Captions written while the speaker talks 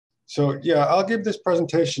So yeah, I'll give this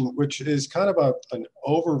presentation, which is kind of an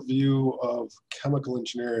overview of chemical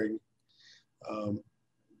engineering.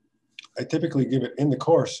 I typically give it in the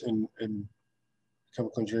course in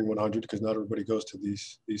Chemical Engineering 100 because not everybody goes to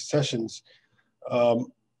these sessions. But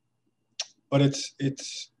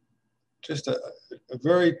it's just a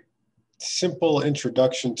very simple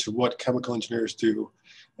introduction to what chemical engineers do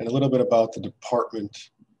and a little bit about the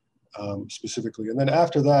department specifically. And then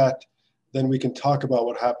after that, then we can talk about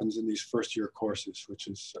what happens in these first year courses, which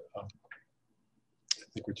is, I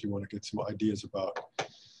think, what you want to get some ideas about. So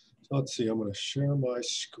let's see, I'm going to share my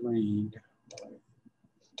screen, my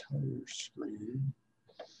entire screen.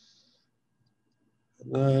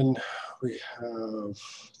 And then we have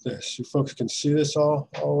this. You folks can see this all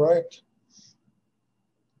right?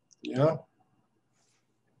 Yeah?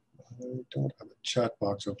 I don't have a chat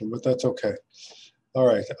box open, but that's okay. All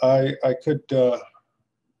right, I could,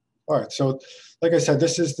 all right, so like I said,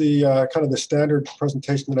 this is the kind of the standard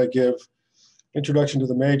presentation that I give, introduction to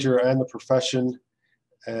the major and the profession.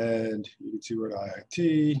 And you can see we're at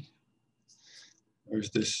IIT. There's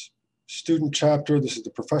this student chapter. This is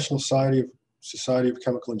the Professional Society of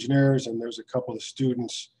Chemical Engineers. And there's a couple of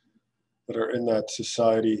students that are in that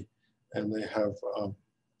society, and they have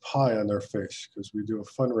pie on their face because we do a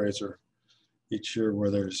fundraiser each year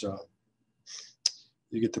where there's,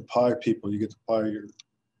 you get to pie people, you get to pie your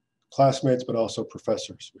classmates, but also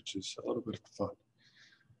professors, which is a little bit of fun.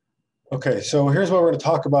 Okay, so here's what we're going to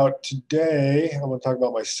talk about today. I'm going to talk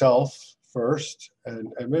about myself first,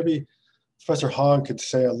 and maybe Professor Hahn could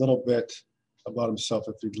say a little bit about himself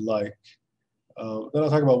if he'd like. Then I'll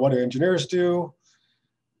talk about what do engineers do,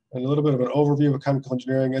 and a little bit of an overview of chemical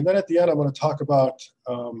engineering. And then at the end, I'm going to talk about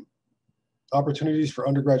opportunities for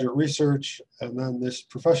undergraduate research, and then this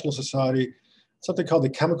professional society, something called the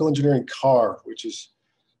Chemical Engineering Car, which is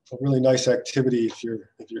a really nice activity if you're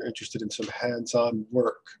interested in some hands-on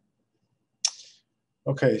work.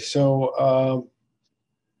 Okay, so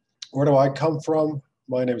where do I come from?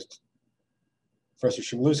 My name is Professor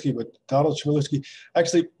Chmielewski, but Donald Chmielewski.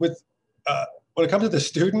 Actually, with when it comes to the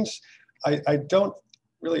students, I don't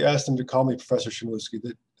really ask them to call me Professor Chmielewski.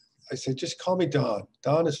 That I say just call me Don.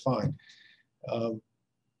 Don is fine,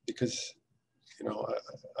 because you know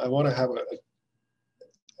I want to have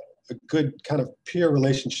a good kind of peer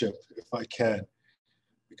relationship if I can,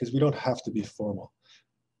 because we don't have to be formal.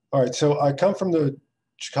 All right, so I come from the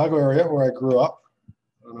Chicago area where I grew up.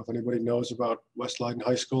 I don't know if anybody knows about West Leiden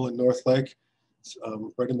High School in North Lake. It's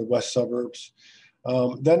right in the west suburbs.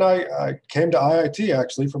 Then I came to IIT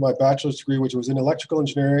actually for my bachelor's degree, which was in electrical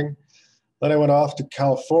engineering. Then I went off to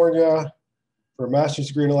California for a master's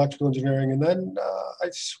degree in electrical engineering. And then I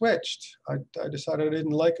switched. I decided I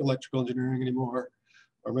didn't like electrical engineering anymore,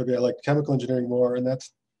 or maybe I liked chemical engineering more. And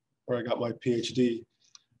that's where I got my PhD,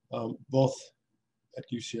 both at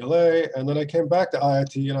UCLA. And then I came back to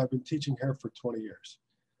IIT, and I've been teaching here for 20 years.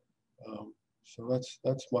 So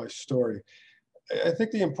that's my story. I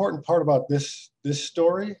think the important part about this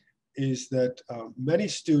story is that many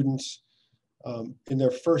students in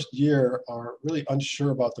their first year are really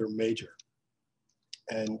unsure about their major.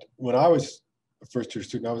 And when I was a first year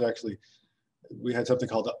student, we had something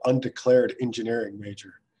called the undeclared engineering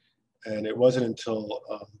major. And it wasn't until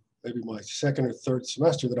maybe my second or third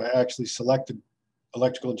semester that I actually selected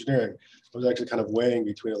electrical engineering. I was actually kind of weighing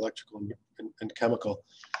between electrical and chemical.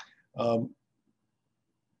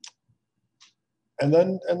 And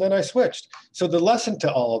then I switched. So the lesson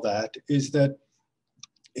to all of that is that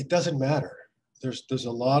it doesn't matter. There's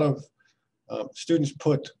a lot of students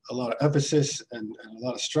put a lot of emphasis and a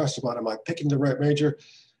lot of stress about, am I picking the right major?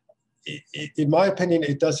 In my opinion,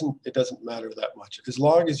 it doesn't matter that much. As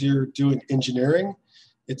long as you're doing engineering,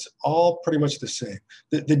 it's all pretty much the same.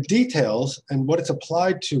 The details and what it's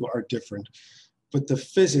applied to are different, but the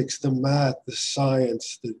physics, the math, the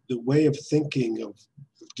science, the way of thinking of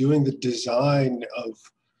doing the design of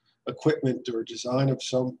equipment or design of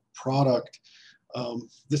some product,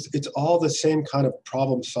 it's all the same kind of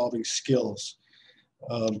problem-solving skills.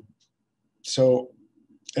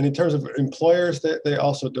 And in terms of employers, they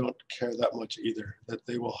also don't care that much either, that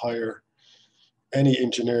they will hire any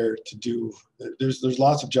engineer to do. There's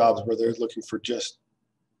lots of jobs where they're looking for just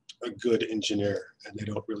a good engineer, and they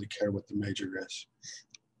don't really care what the major is.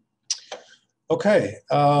 Okay.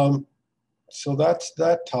 So that's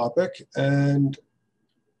that topic, and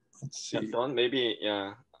let's see. Yeah, Don, maybe,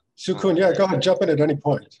 yeah. Sukun, yeah, go ahead, jump in at any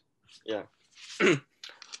point. Yeah.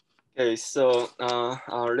 Okay, so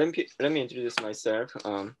let me introduce myself.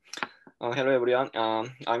 Hello, everyone.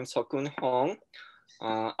 I'm Sukun Hong.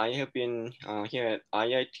 I have been here at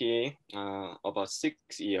IIT about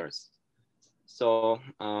 6 years. So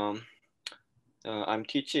I'm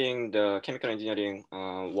teaching the chemical engineering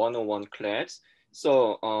 101 class.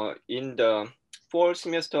 So in the fall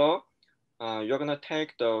semester, you're gonna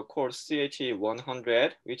take the course CHE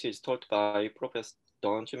 100, which is taught by Professor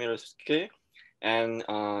Don Chmielewski. And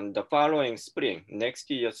the following spring, next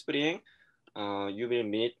year spring, you will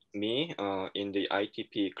meet me in the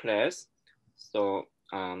ITP class. So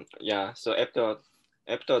yeah, so after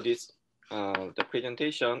this the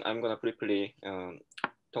presentation, I'm gonna briefly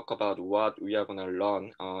talk about what we are gonna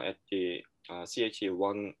learn at the CHE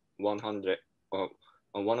 100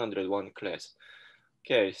 101 class.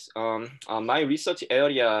 Okay, my research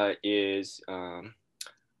area is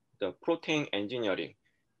the protein engineering.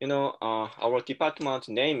 You know, our department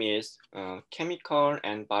name is chemical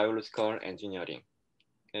and biological engineering.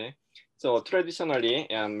 Okay, so traditionally,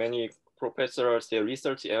 many professors, their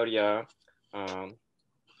research area,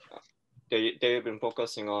 they've been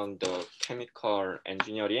focusing on the chemical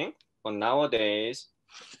engineering, but nowadays,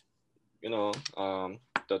 you know,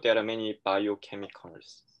 there are many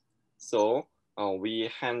biochemicals. So we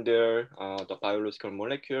handle the biological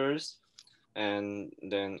molecules, and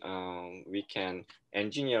then we can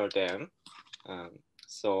engineer them.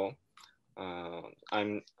 So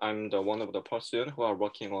I'm the one of the person who are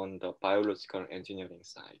working on the biological engineering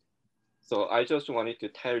side. So I just wanted to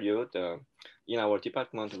tell you in our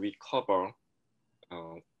department we cover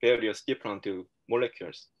various different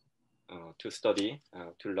molecules to study,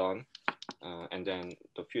 to learn, and then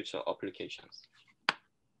the future applications.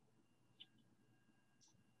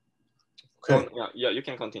 Okay. So, yeah, you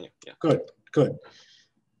can continue. Yeah. Good.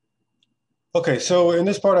 Okay, so in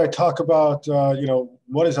this part, I talk about you know,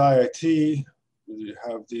 what is IIT? You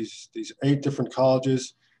have these 8 different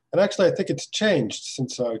colleges, and actually, I think it's changed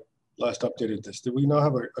since I last updated this. We now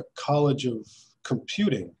have a college of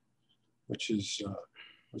computing, which is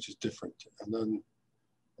different, and then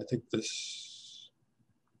I think this,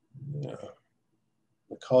 yeah,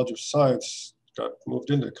 the College of Science got moved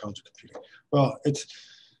into the College of Computing. Well, it's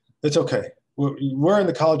okay. We're in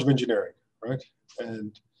the College of Engineering, right?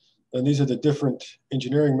 And these are the different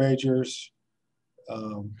engineering majors.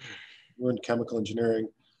 We're in chemical engineering.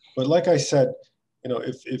 But like I said, you know,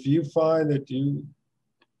 if you find that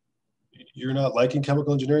you're not liking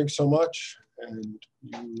chemical engineering so much and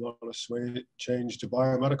you want to change to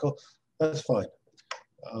biomedical, that's fine.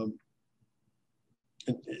 I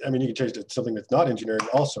mean, you can change to something that's not engineering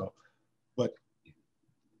also, but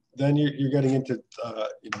then you're getting into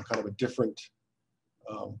you know, kind of a different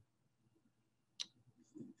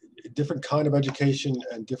kind of education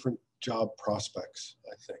and different job prospects,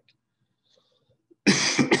 I think.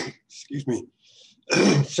 Excuse me.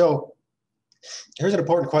 So here's an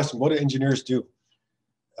important question. What do engineers do?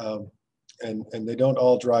 And they don't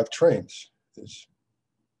all drive trains, is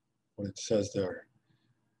what it says there.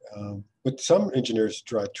 But some engineers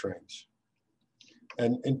drive trains.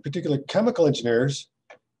 And in particular, chemical engineers,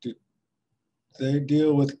 they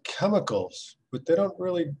deal with chemicals, but they don't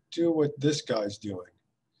really do what this guy's doing.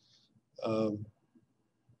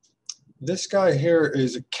 This guy here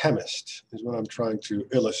is a chemist, is what I'm trying to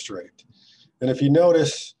illustrate. And if you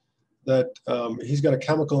notice that he's got a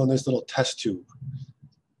chemical in this little test tube.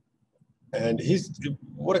 And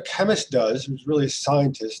what a chemist does, who's really a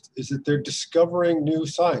scientist, is that they're discovering new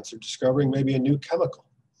science. They're discovering maybe a new chemical.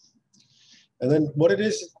 And then what it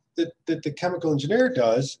is that the chemical engineer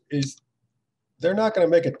does is they're not going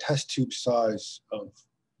to make a test tube size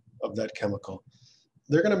of that chemical.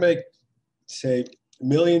 They're going to make, say,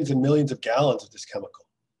 millions and millions of gallons of this chemical.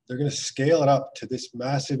 They're going to scale it up to this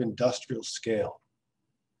massive industrial scale.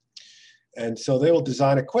 And so they will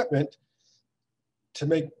design equipment to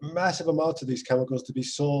make massive amounts of these chemicals to be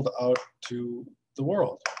sold out to the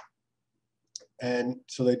world. And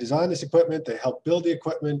so they design this equipment, they help build the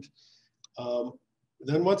equipment.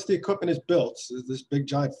 Then once the equipment is built, so this big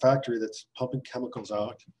giant factory that's pumping chemicals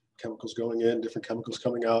out, chemicals going in, different chemicals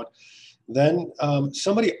coming out, then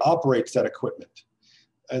somebody operates that equipment.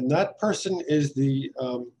 And that person is the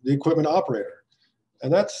equipment operator.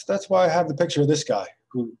 And that's why I have the picture of this guy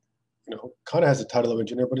who, you know, kind of has the title of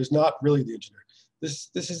engineer, but is not really the engineer. This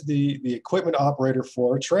is the equipment operator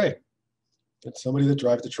for a train. It's somebody that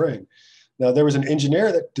drives the train. Now, there was an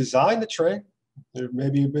engineer that designed the train. There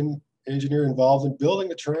maybe have been an engineer involved in building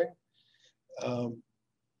the train.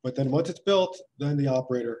 But then once it's built, then the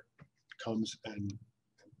operator comes and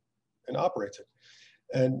operates it.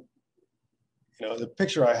 And, you know, the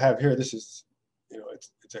picture I have here, this is, you know,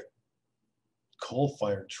 it's a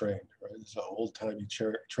coal-fired train, right? It's an old-timey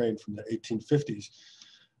train from the 1850s.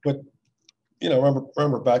 But, you know,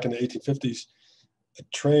 remember back in the 1850s, the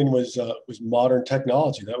train was modern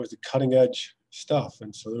technology. That was the cutting edge stuff.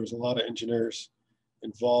 And so there was a lot of engineers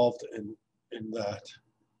involved in that.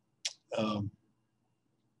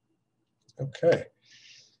 Okay,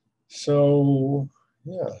 so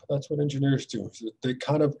yeah, that's what engineers do. So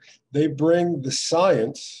they bring the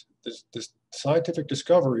science, the scientific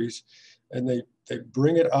discoveries, and they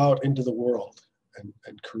bring it out into the world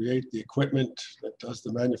and create the equipment that does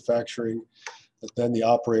the manufacturing, that then the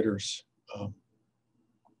operators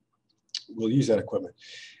will use that equipment.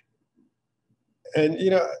 And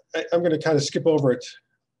I'm going to kind of skip over it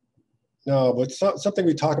now, but something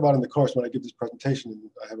we talk about in the course when I give this presentation, and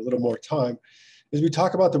I have a little more time, is we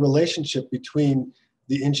talk about the relationship between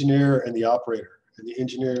the engineer and the operator, and the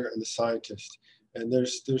engineer and the scientist. And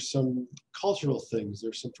there's some cultural things,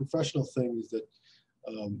 there's some professional things that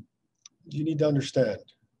you need to understand.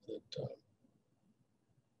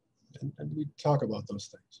 And we talk about those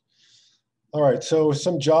things. All right, so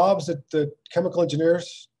some jobs that chemical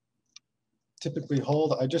engineers typically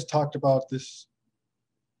hold. I just talked about this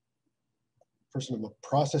person of a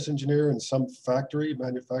process engineer in some factory,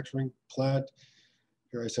 manufacturing plant.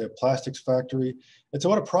 Here I say a plastics factory. And so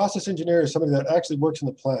what a process engineer is somebody that actually works in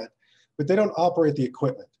the plant, but they don't operate the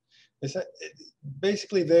equipment.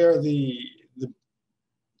 Basically, they are the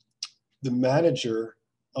manager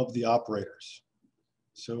of the operators.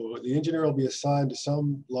 So the engineer will be assigned to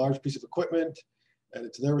some large piece of equipment, and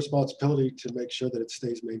it's their responsibility to make sure that it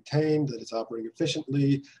stays maintained, that it's operating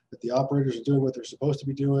efficiently, that the operators are doing what they're supposed to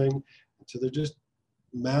be doing. And so they're just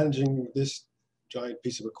managing this giant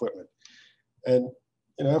piece of equipment. And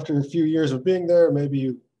after a few years of being there, maybe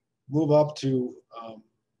you move up to,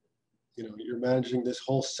 you're managing this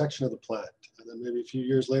whole section of the plant. And then maybe a few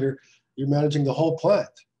years later, you're managing the whole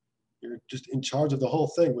plant. You're just in charge of the whole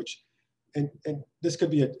thing, and this could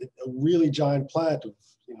be a really giant plant of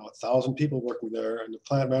 1,000 people working there, and the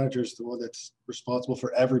plant manager is the one that's responsible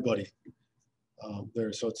for everybody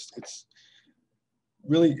there. So it's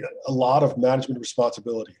really a lot of management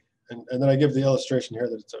responsibility. And then I give the illustration here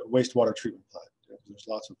that it's a wastewater treatment plant. There's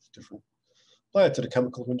lots of different plants that a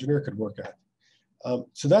chemical engineer could work at.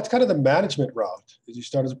 So that's kind of the management route. Is you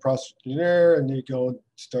start as a process engineer and you go and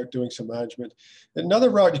start doing some management.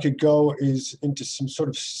 Another route you could go is into some sort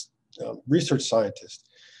of research scientist.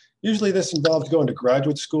 Usually this involves going to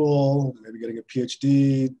graduate school, maybe getting a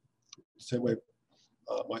PhD, the same way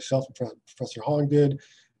myself and Professor Hong did.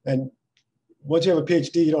 And once you have a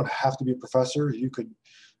PhD, you don't have to be a professor. You could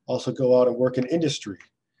also go out and work in industry.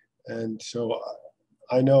 And so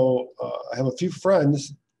I know I have a few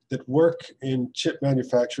friends that work in chip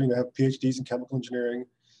manufacturing. They have PhDs in chemical engineering,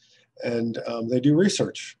 and they do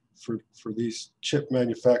research for these chip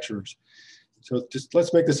manufacturers. So just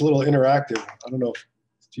let's make this a little interactive. I don't know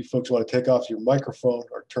if you folks want to take off your microphone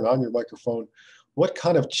or turn on your microphone. What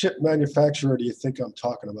kind of chip manufacturer do you think I'm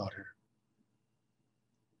talking about here?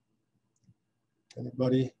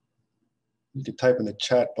 Anybody? You can type in the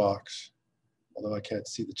chat box, although I can't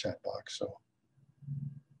see the chat box. So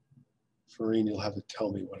Farine, you'll have to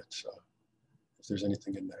tell me what it's, if there's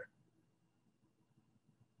anything in there.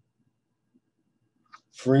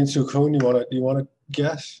 Farine Sukun, you want to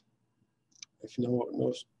guess? If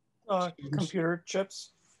no computer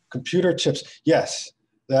chips. Computer chips. Yes,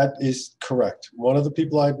 that is correct. One of the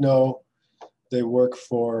people I know, they work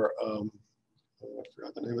for, I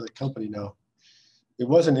forgot the name of the company now. It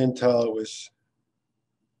wasn't Intel.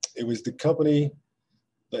 It was the company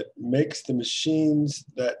that makes the machines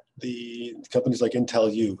that the companies like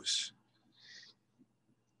Intel use.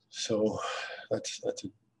 So that's a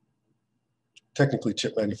technically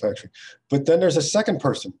chip manufacturing. But then there's a second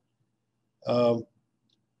person.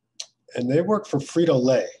 And they work for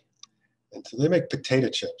Frito-Lay. And so they make potato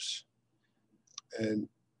chips. And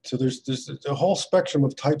so there's a whole spectrum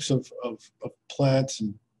of types of plants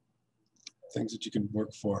and things that you can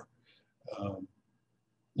work for.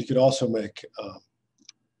 You could also make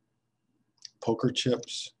poker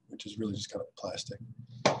chips, which is really just kind of plastic.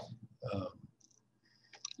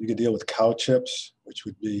 You could deal with cow chips, which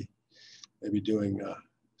would be maybe doing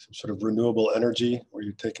some sort of renewable energy, where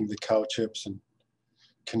you're taking the cow chips and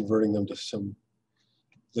converting them to some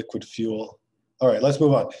liquid fuel. All right, let's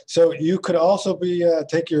move on. So you could also be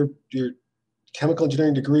take your chemical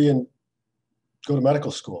engineering degree and go to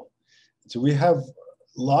medical school. So we have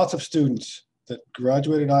lots of students that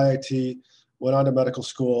graduated IIT, went on to medical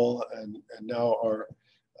school, and now are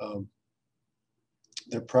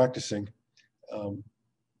they're practicing.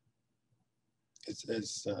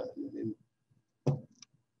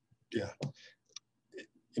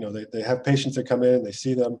 They have patients that come in, they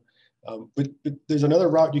see them. But there's another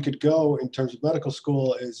route you could go in terms of medical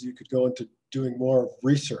school, is you could go into doing more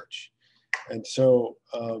research. And so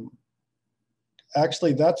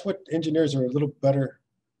actually, that's what engineers are a little better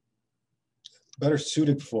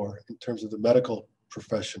suited for in terms of the medical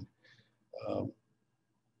profession.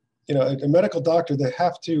 You know, a medical doctor, they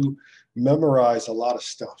have to memorize a lot of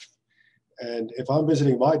stuff. And if I'm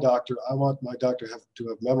visiting my doctor, I want my doctor to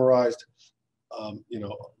have memorized, you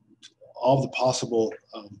know, all the possible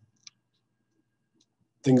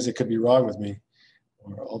things that could be wrong with me,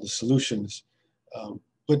 or all the solutions.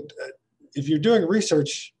 But if you're doing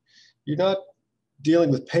research, you're not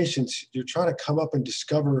dealing with patients. You're trying to come up and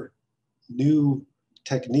discover new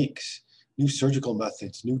techniques, new surgical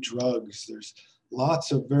methods, new drugs. There's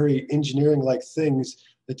lots of very engineering-like things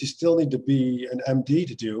that you still need to be an MD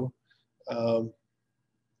to do.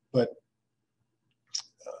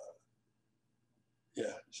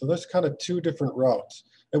 Yeah, so there's kind of two different routes.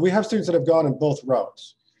 And we have students that have gone in both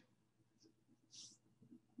routes.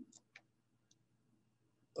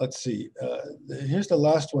 Let's see, here's the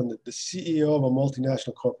last one, the CEO of a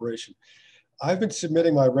multinational corporation. I've been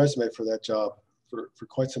submitting my resume for that job for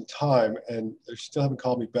quite some time, and they still haven't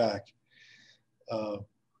called me back.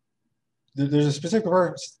 There's a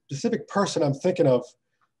specific person I'm thinking of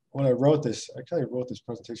when I wrote this. Actually, I wrote this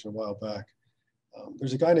presentation a while back.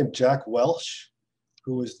 There's a guy named Jack Welch,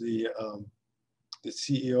 who was the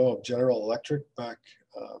CEO of General Electric back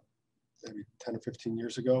maybe 10 or 15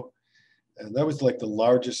 years ago. And that was like the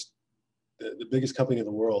largest, the biggest company in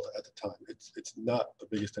the world at the time. It's not the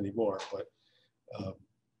biggest anymore, but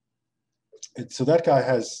so that guy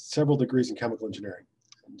has several degrees in chemical engineering.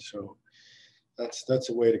 And so that's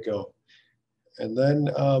a way to go. And then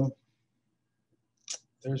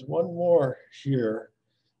there's one more here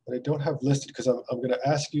that I don't have listed because I'm going to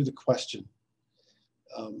ask you the question.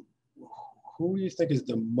 Who do you think is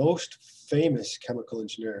the most famous chemical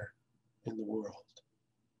engineer in the world?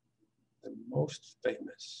 The most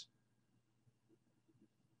famous.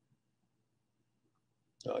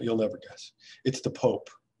 You'll never guess. It's the Pope.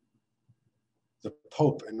 The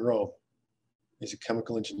Pope in Rome is a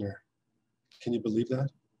chemical engineer. Can you believe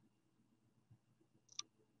that?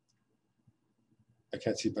 I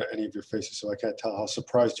can't see any of your faces, so I can't tell how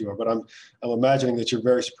surprised you are, but I'm imagining that you're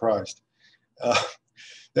very surprised.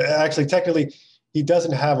 Actually, technically, he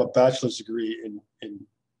doesn't have a bachelor's degree in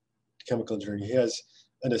chemical engineering. He has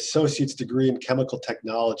an associate's degree in chemical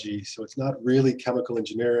technology, so it's not really chemical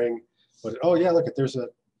engineering. But oh yeah, look, there's a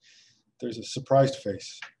surprised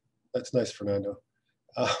face. That's nice, Fernando.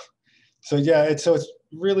 So yeah, it's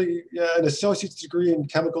really an associate's degree in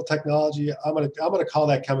chemical technology. I'm gonna call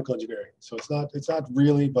that chemical engineering. So it's not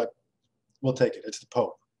really, but we'll take it. It's the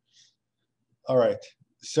Pope. All right.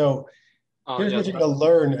 So here's what you're gonna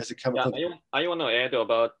learn as a chemical engineer. I want to add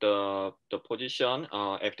about the position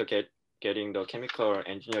after getting the chemical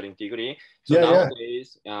engineering degree. So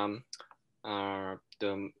nowadays,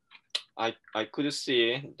 I could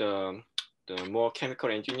see the more chemical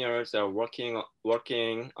engineers are working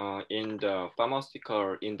in the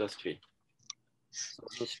pharmaceutical industry. So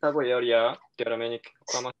in Chicago area, there are many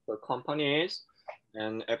pharmaceutical companies,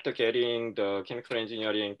 and after getting the chemical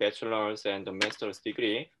engineering bachelor's and the master's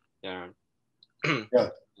degree, I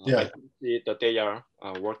see that they are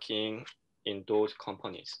working in those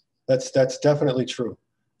companies. That's definitely true.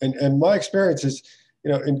 And my experience is,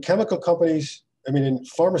 you know, in chemical companies, I mean, in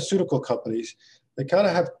pharmaceutical companies, they kind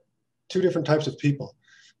of have two different types of people.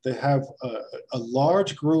 They have a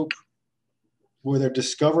large group where they're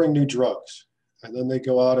discovering new drugs. And then they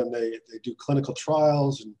go out and they do clinical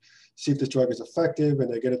trials and see if this drug is effective,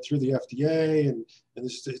 and they get it through the FDA. And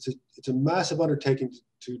it's a massive undertaking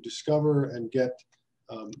to discover and get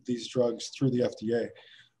these drugs through the FDA.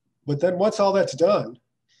 But then once all that's done,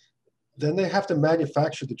 then they have to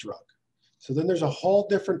manufacture the drug. So then there's a whole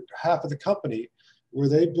different half of the company where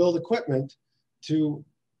they build equipment to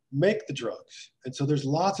make the drugs. And so there's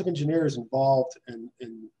lots of engineers involved in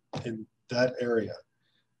that area.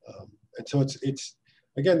 And so it's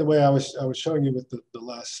again, the way I was showing you with the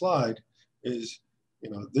last slide is, you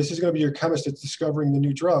know, this is going to be your chemist that's discovering the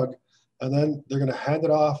new drug, and then they're going to hand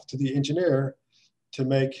it off to the engineer to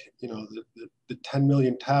make, you know, the 10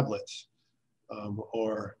 million tablets.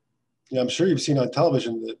 Or, you know, I'm sure you've seen on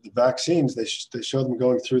television the vaccines, they show them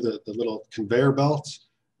going through the little conveyor belts,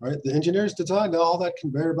 right? The engineers designed all that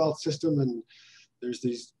conveyor belt system, and there's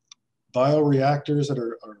these bioreactors that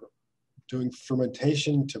are doing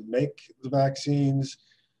fermentation to make the vaccines.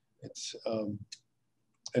 It's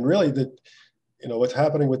and really you know, what's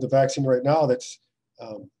happening with the vaccine right now, that's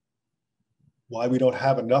why we don't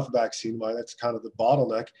have enough vaccine, why that's kind of the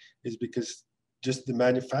bottleneck, is because just the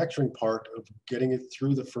manufacturing part of getting it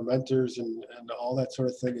through the fermenters and all that sort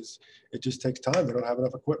of thing it just takes time. They don't have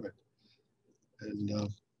enough equipment. And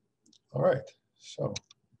all right, So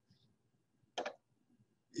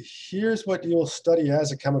here's what you'll study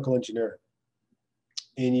as a chemical engineer.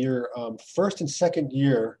 In your first and second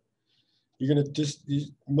year, you're going to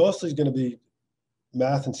mostly going to be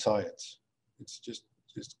math and science. It's just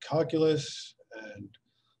calculus and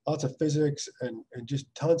lots of physics and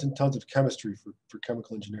just tons and tons of chemistry for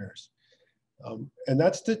chemical engineers. And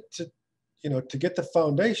that's to get the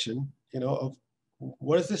foundation, of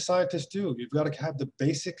what does this scientist do? You've got to have the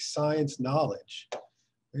basic science knowledge,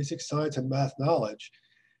 basic science and math knowledge.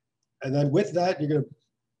 And then with that, you're going to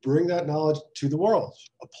bring that knowledge to the world,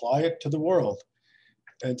 apply it to the world.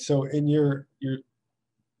 And so in your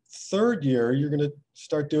third year, you're going to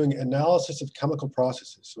start doing analysis of chemical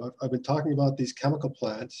processes. So I've been talking about these chemical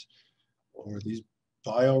plants or these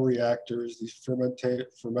bioreactors, these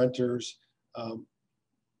fermenters.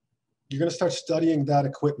 You're going to start studying that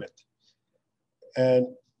equipment. And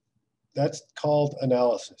that's called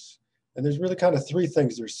analysis. And there's really kind of three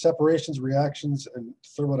things. There's separations, reactions, and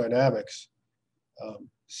thermodynamics.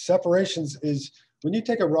 Separations is when you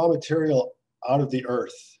take a raw material out of the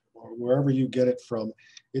earth or wherever you get it from,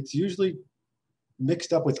 it's usually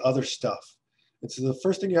mixed up with other stuff. And so the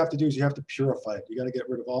first thing you have to do is you have to purify it. You got to get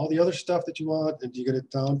rid of all the other stuff that you want, and you get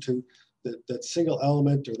it down to that single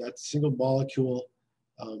element or that single molecule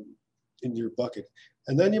in your bucket.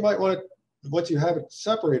 And then you might want to, once you have it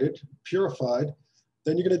separated, purified,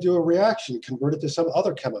 then you're going to do a reaction, convert it to some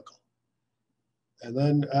other chemical. And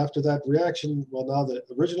then after that reaction, well, now the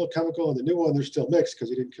original chemical and the new one, they're still mixed because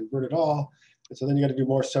you didn't convert it all. And so then you got to do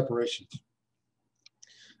more separations.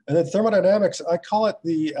 And then thermodynamics, I call it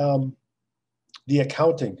the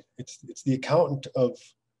accounting. It's the accountant of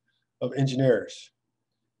engineers.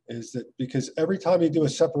 Is that because every time you do a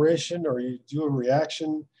separation or you do a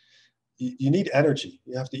reaction, you need energy.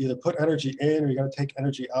 You have to either put energy in or you got to take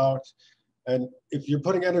energy out. And if you're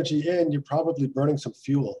putting energy in, you're probably burning some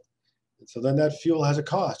fuel. And so then that fuel has a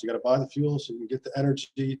cost. You got to buy the fuel so you can get the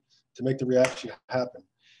energy to make the reaction happen.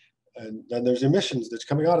 And then there's emissions that's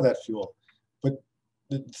coming out of that fuel. But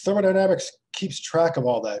the thermodynamics keeps track of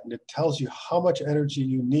all that, and it tells you how much energy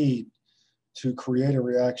you need to create a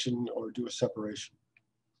reaction or do a separation.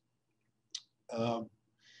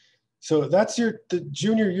 So that's the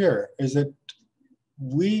junior year, is that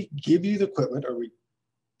we give you the equipment, or we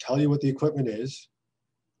tell you what the equipment is,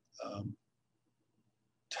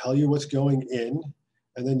 tell you what's going in,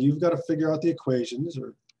 and then you've got to figure out the equations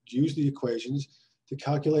or use the equations to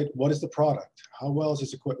calculate what is the product. How well is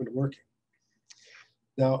this equipment working?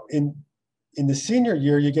 Now, in the senior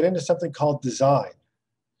year, you get into something called design.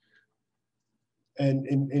 And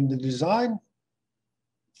in the design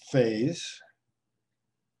phase,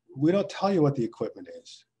 we don't tell you what the equipment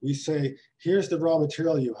is. We say, here's the raw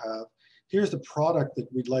material you have. Here's the product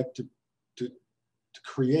that we'd like to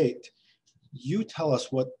create. You tell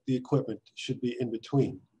us what the equipment should be in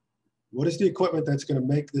between. What is the equipment that's going to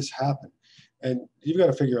make this happen? And you've got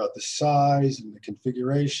to figure out the size and the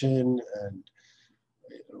configuration and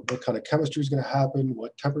what kind of chemistry is going to happen,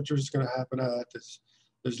 what temperature is going to happen at.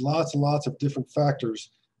 There's lots and lots of different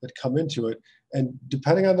factors that come into it. And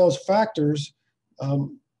depending on those factors,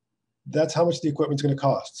 that's how much the equipment's going to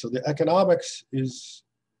cost. So the economics is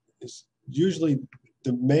usually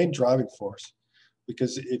the main driving force,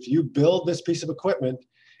 because if you build this piece of equipment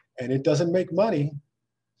and it doesn't make money,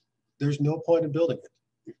 there's no point in building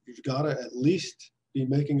it. You've got to at least be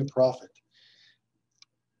making a profit.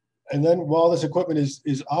 And then while this equipment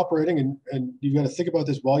is operating, and you've got to think about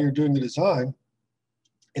this while you're doing the design,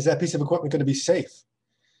 is that piece of equipment going to be safe?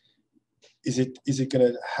 Is it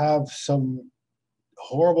going to have some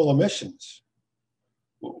horrible emissions?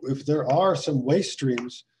 If there are some waste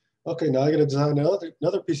streams, okay, now I got to design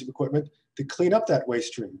another piece of equipment to clean up that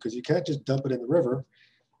waste stream, because you can't just dump it in the river.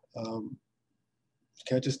 You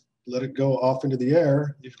can't just let it go off into the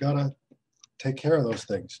air. You've got to take care of those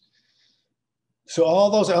things. So all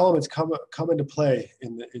those elements come into play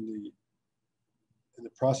in the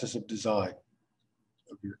process of design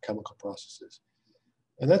of your chemical processes.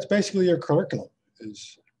 And that's basically your curriculum.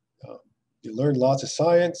 You learn lots of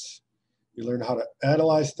science, you learn how to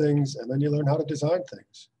analyze things, and then you learn how to design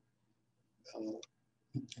things.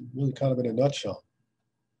 Really kind of in a nutshell.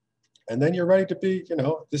 And then you're ready to be,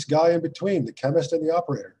 this guy in between, the chemist and the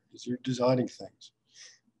operator, as you're designing things.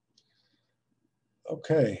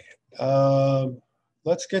 Okay,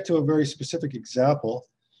 let's get to a very specific example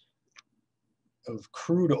of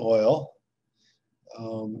crude oil.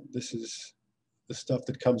 This is the stuff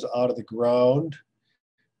that comes out of the ground.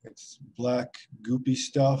 It's black, goopy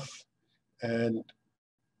stuff. And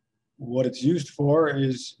what it's used for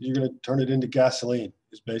is you're going to turn it into gasoline,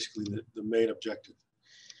 is basically the main objective.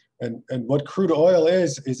 And what crude oil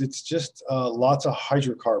is it's just lots of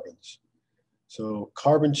hydrocarbons. So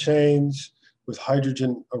carbon chains with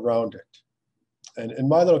hydrogen around it. And in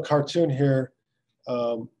my little cartoon here,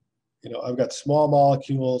 you know, I've got small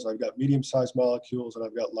molecules, I've got medium-sized molecules, and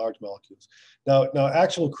I've got large molecules. Now,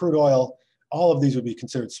 actual crude oil, all of these would be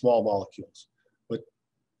considered small molecules, but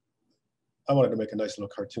I wanted to make a nice little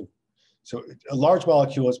cartoon. So a large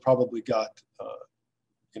molecule has probably got,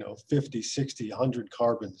 you know, 50, 60, 100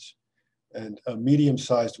 carbons, and a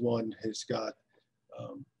medium-sized one has got,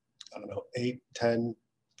 I don't know, 8, 10,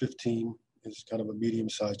 15 is kind of a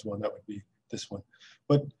medium-sized one. That would be this one.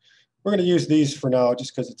 But we're going to use these for now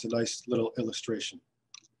just because it's a nice little illustration.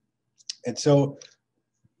 And so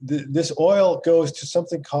this oil goes to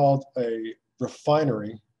something called a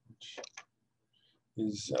refinery,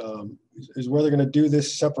 which is where they're going to do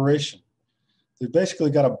this separation. They've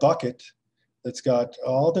basically got a bucket that's got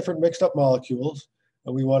all different mixed up molecules,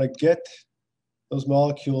 and we want to get those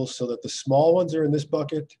molecules so that the small ones are in this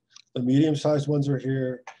bucket, the medium-sized ones are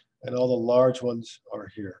here, and all the large ones are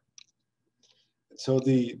here. So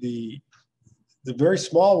the very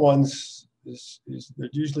small ones they're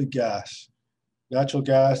usually gas, natural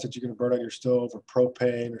gas that you're going to burn on your stove, or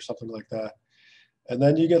propane or something like that. And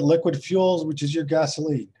then you get liquid fuels, which is your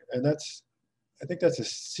gasoline, and I think that's a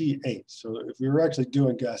C8. So if we were actually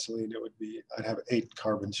doing gasoline, it would be, I'd have 8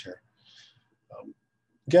 carbons here.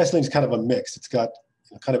 Gasoline is kind of a mix. It's got,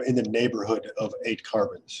 you know, kind of in the neighborhood of 8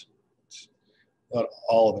 carbons. Not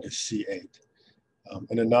all of it is C8.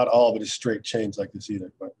 And then not all of it is straight chains like this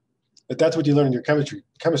either. But that's what you learn in your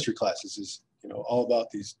chemistry classes is, you know, all about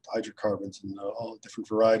these hydrocarbons and all the different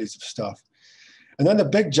varieties of stuff. And then the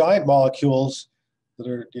big giant molecules that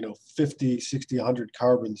are, you know, 50, 60, 100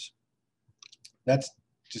 carbons, that's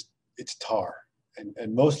just, it's tar.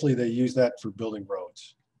 And mostly they use that for building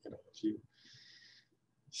roads. You know, if you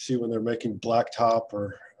see when they're making blacktop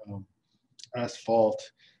or asphalt,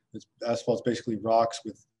 asphalt's basically rocks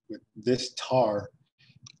with this tar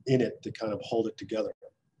in it to kind of hold it together.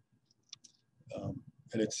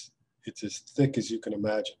 And it's as thick as you can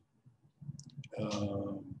imagine.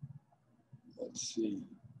 Let's see.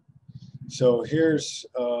 So here's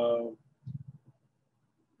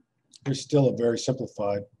still a very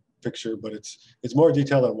simplified picture, but it's more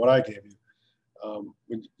detailed than what I gave you.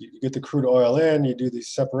 When you get the crude oil in, you do these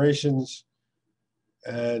separations,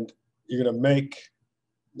 and you're going to make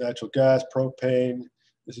natural gas, propane.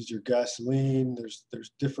 This is your gasoline.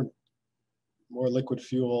 There's different, more liquid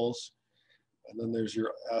fuels, and then there's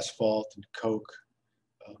your asphalt and coke.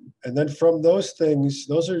 And then from those things,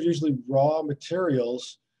 those are usually raw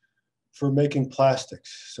materials for making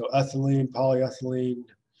plastics. So ethylene, polyethylene,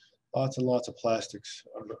 lots and lots of plastics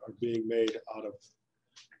are being made out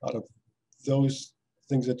of those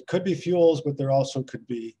things that could be fuels, but there also could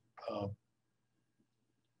be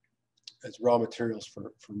as raw materials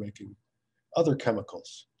for making other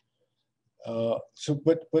chemicals.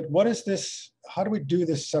 But what is this? How do we do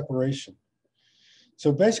this separation?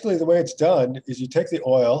 So basically the way it's done is you take the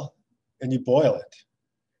oil and you boil it,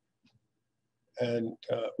 and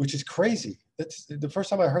which is crazy. That's the first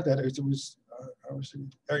time I heard that. I was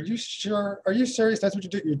thinking, are you sure? Are you serious? That's what you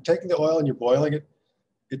do? You're taking the oil and you're boiling it?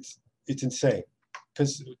 It's insane,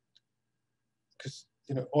 because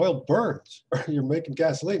you know, oil burns, or you're making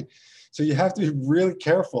gasoline. So you have to be really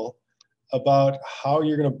careful about how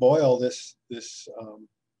you're going to boil this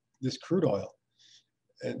crude oil.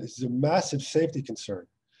 And this is a massive safety concern.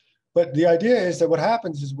 But the idea is that what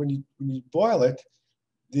happens is when you boil it,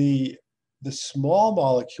 the small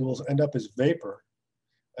molecules end up as vapor,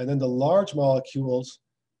 and then the large molecules,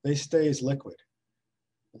 they stay as liquid.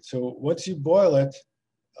 And so once you boil it,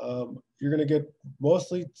 you're going to get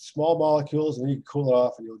mostly small molecules, and then you cool it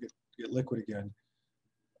off and you'll get liquid again.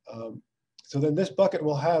 So then this bucket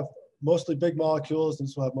will have mostly big molecules, and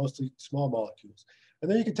this will have mostly small molecules. And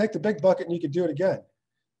then you can take the big bucket and you can do it again.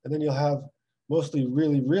 And then you'll have mostly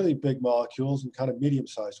really, really big molecules and kind of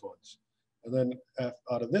medium-sized ones. And then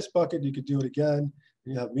out of this bucket, you could do it again,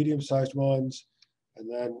 and you have medium-sized ones,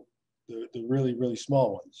 and then the really, really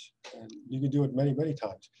small ones. And you can do it many, many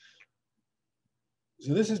times.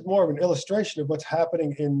 So this is more of an illustration of what's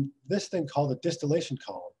happening in this thing called the distillation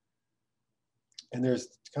column. And there's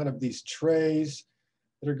kind of these trays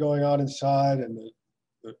that are going on inside, and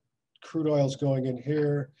the crude oil is going in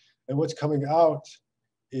here. And what's coming out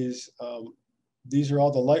is, these are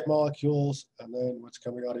all the light molecules, and then what's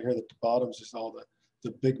coming out of here at the bottom is just all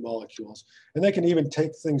the big molecules. And they can even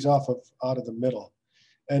take things out of the middle.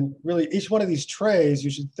 And really, each one of these trays, you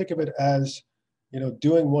should think of it as, you know,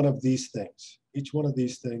 doing one of these things. Each one of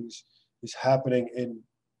these things is happening in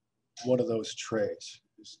one of those trays.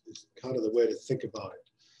 is kind of the way to think about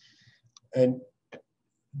it. And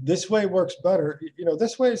this way works better. You know,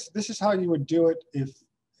 this is how you would do it if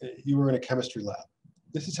you were in a chemistry lab.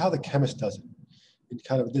 This is how the chemist does it, in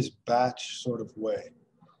kind of this batch sort of way.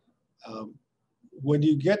 When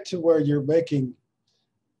you get to where you're making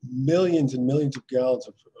millions and millions of gallons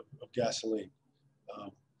of gasoline,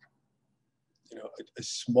 you know, a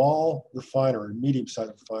small refinery,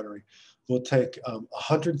 medium-sized refinery, will take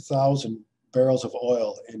 100,000 barrels of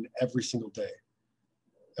oil in every single day.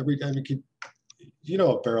 Every day, you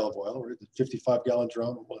know, a barrel of oil, right? The 55-gallon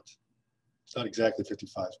drum. Well, it's not exactly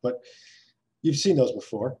 55, but you've seen those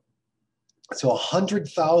before. So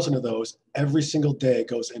 100,000 of those every single day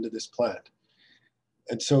goes into this plant.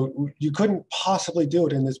 And so you couldn't possibly do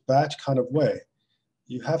it in this batch kind of way.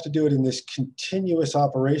 You have to do it in this continuous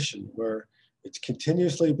operation where it's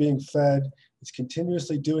continuously being fed, it's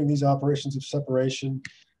continuously doing these operations of separation,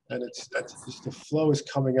 and that's just the flow is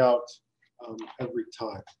coming out every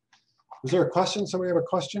time. Is there a question? Somebody have a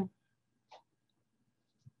question?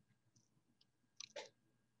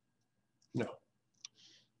 No.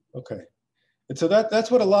 Okay. And so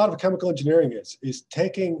that's what a lot of chemical engineering is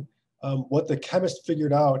taking what the chemist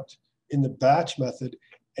figured out in the batch method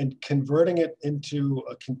and converting it into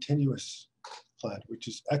a continuous plant, which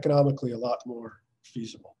is economically a lot more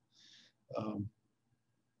feasible.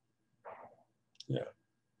 Yeah.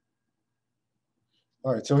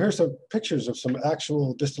 All right, so here's some pictures of some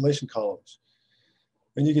actual distillation columns.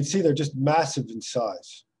 And you can see they're just massive in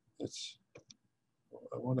size.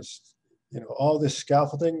 I want to, you know, all this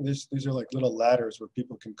scaffolding, these are like little ladders where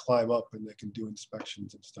people can climb up and they can do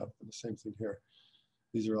inspections and stuff. And the same thing here.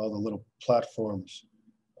 These are all the little platforms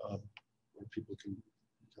where people can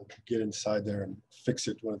get inside there and fix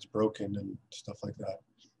it when it's broken and stuff like that.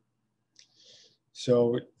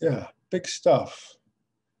 So yeah, big stuff.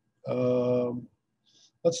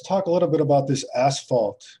 Let's talk a little bit about this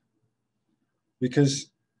asphalt,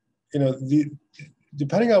 because, you know,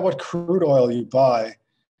 depending on what crude oil you buy,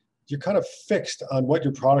 you're kind of fixed on what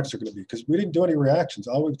your products are going to be, because we didn't do any reactions.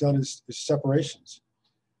 All we've done is separations.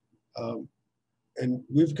 And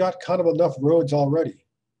we've got kind of enough roads already.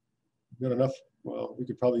 We've got enough, well, we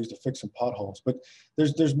could probably use to fix some potholes, but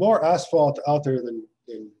there's more asphalt out there than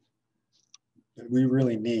we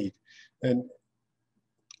really need. And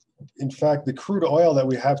in fact, the crude oil that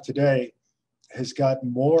we have today has got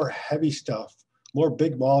more heavy stuff, more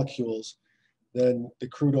big molecules than the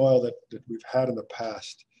crude oil that we've had in the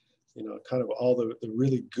past. You know, kind of all the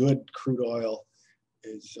really good crude oil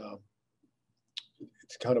is,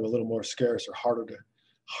 it's kind of a little more scarce or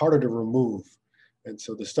harder to remove. And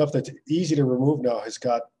so the stuff that's easy to remove now has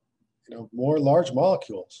got, you know, more large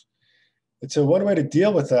molecules. And so one way to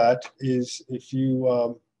deal with that is if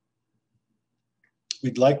you,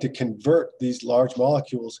 we'd like to convert these large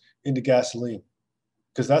molecules into gasoline,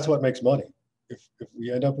 because that's what makes money. If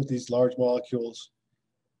we end up with these large molecules,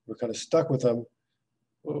 we're kind of stuck with them,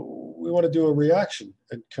 we want to do a reaction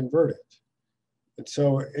and convert it. And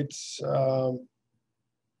so it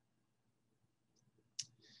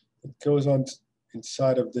goes on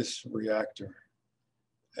inside of this reactor.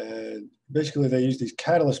 And basically they use these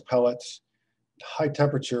catalyst pellets, high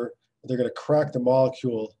temperature, they're going to crack the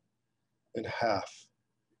molecule in half,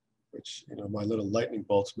 which, you know, my little lightning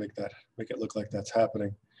bolts make it look like that's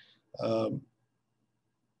happening.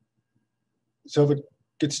 So if it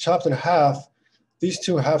gets chopped in half, these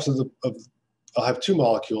two halves I'll have two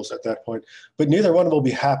molecules at that point, but neither one will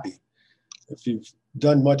be happy. If you've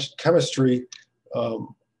done much chemistry,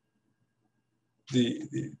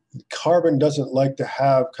 the carbon doesn't like to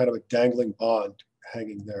have kind of a dangling bond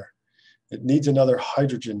hanging there. It needs another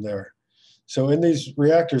hydrogen there. So in these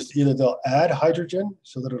reactors, either they'll add hydrogen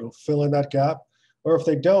so that it'll fill in that gap, or if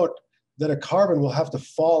they don't, then a carbon will have to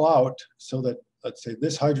fall out so that, let's say,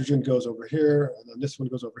 this hydrogen goes over here, and then this one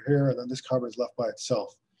goes over here, and then this carbon is left by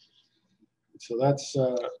itself. So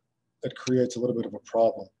that creates a little bit of a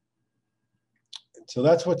problem. And so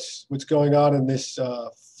that's what's going on in this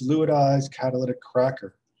fluidized catalytic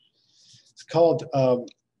cracker. It's called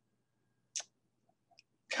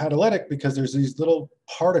catalytic because there's these little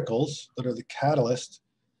particles that are the catalyst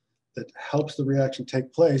that helps the reaction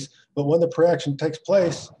take place. But when the reaction takes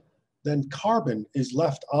place, then carbon is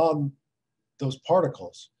left on those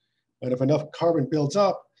particles. And if enough carbon builds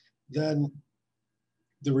up, then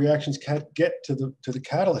the reactions can't get to the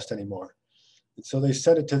catalyst anymore. And so they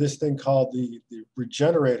send it to this thing called the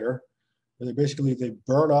regenerator, where they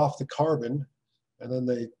burn off the carbon, and then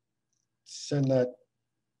they send that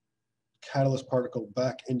catalyst particle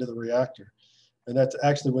back into the reactor. And that's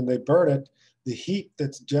actually when they burn it, the heat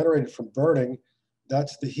that's generated from burning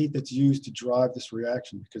that's the heat that's used to drive this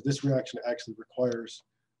reaction, because this reaction actually requires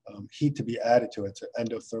heat to be added to it. It's an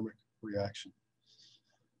endothermic reaction.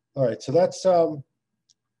 All right, so that's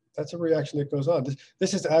a reaction that goes on.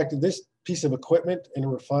 This piece of equipment in a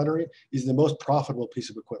refinery is the most profitable piece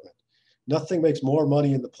of equipment. Nothing makes more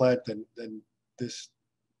money in the plant than this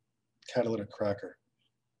catalytic cracker.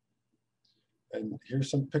 And here's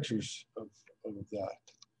some pictures of that.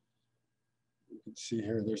 You can see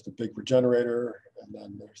here, there's the big regenerator, and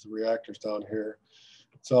then there's the reactors down here.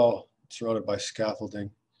 It's all surrounded by scaffolding.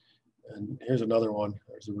 And here's another one.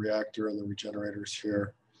 There's the reactor and the regenerators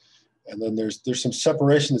here. And then there's some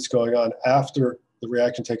separation that's going on after the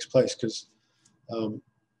reaction takes place, because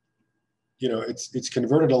you know, it's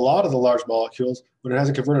converted a lot of the large molecules, but it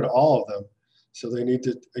hasn't converted all of them. So they need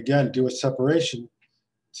to, again, do a separation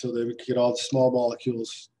so they get all the small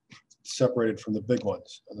molecules separated from the big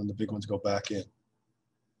ones, and then the big ones go back in.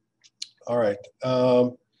 All right.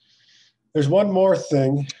 There's one more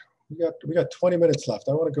thing. We got 20 minutes left.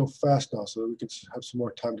 I want to go fast now so that we can have some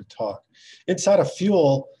more time to talk. Inside a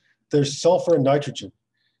fuel, there's sulfur and nitrogen.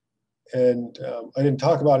 And I didn't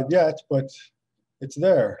talk about it yet, but it's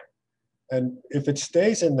there. And if it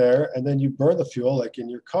stays in there and then you burn the fuel, like in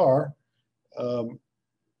your car,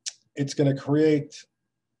 it's going to create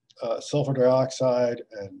sulfur dioxide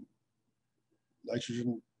and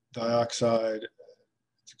nitrogen dioxide.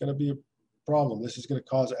 It's going to be a problem. This is going to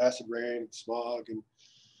cause acid rain, smog, and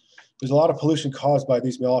there's a lot of pollution caused by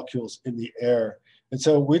these molecules in the air. And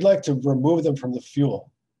so we'd like to remove them from the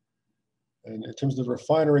fuel. And in terms of the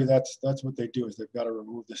refinery, that's what they do, is they've got to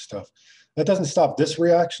remove this stuff. That doesn't stop this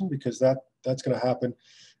reaction, because that's going to happen.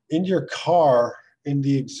 In your car, in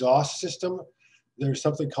the exhaust system, there's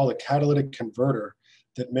something called a catalytic converter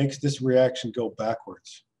that makes this reaction go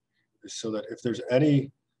backwards. So that if there's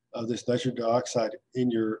any of this nitrogen dioxide in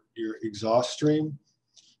your exhaust stream,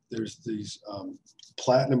 there's these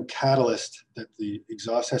platinum catalysts that the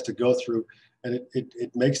exhaust has to go through, and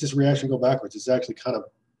it makes this reaction go backwards. It's actually kind of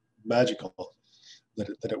magical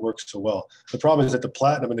that it works so well. The problem is that the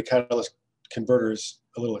platinum in the catalyst converter is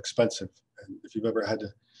a little expensive. And if you've ever had to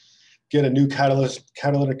get a new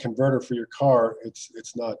catalytic converter for your car,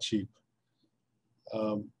 it's not cheap.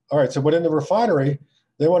 All right, so but in the refinery,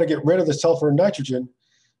 they want to get rid of the sulfur and nitrogen.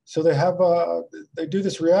 So they do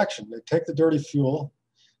this reaction. They take the dirty fuel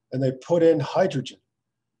and they put in hydrogen.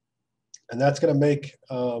 And that's going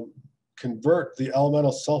to convert the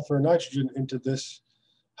elemental sulfur and nitrogen into this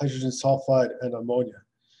hydrogen sulfide and ammonia.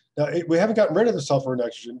 Now, we haven't gotten rid of the sulfur and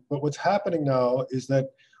nitrogen, but what's happening now is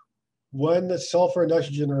that when the sulfur and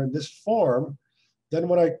nitrogen are in this form, then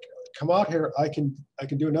when I come out here, I can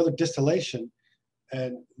do another distillation,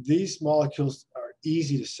 and these molecules are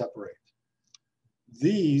easy to separate.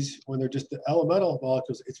 These, when they're just the elemental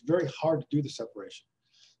molecules, it's very hard to do the separation.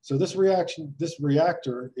 So this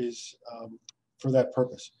reactor is for that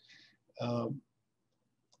purpose.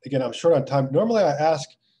 Again, I'm short on time. Normally I ask,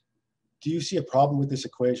 do you see a problem with this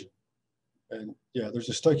equation? And yeah, there's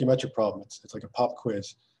a stoichiometric problem. It's like a pop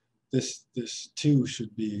quiz. This 2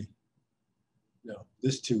 should be,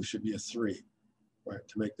 this 2 should be a 3, right,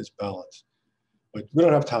 to make this balance. But we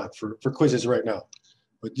don't have time for quizzes right now.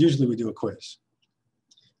 But usually we do a quiz.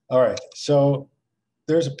 All right, so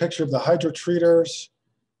there's a picture of the hydrotreaters.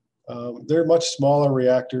 They're much smaller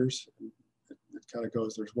reactors. It kind of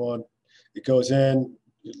goes, there's one. It goes in,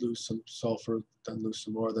 you lose some sulfur, then lose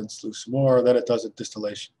some more, then lose some more, and then it does a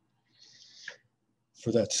distillation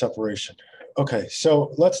for that separation. Okay,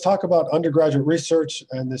 so let's talk about undergraduate research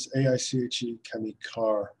and this AICHE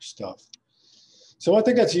ChemiCar stuff. So one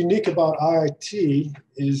thing that's unique about IIT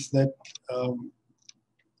is that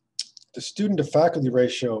the student to faculty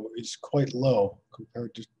ratio is quite low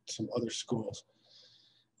compared to some other schools.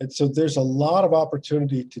 And so there's a lot of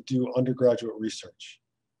opportunity to do undergraduate research,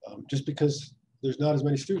 just because there's not as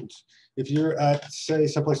many students. If you're at, say,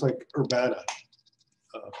 someplace like Urbana,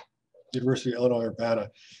 University of Illinois, Urbana,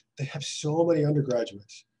 they have so many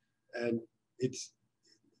undergraduates, and it's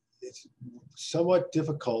somewhat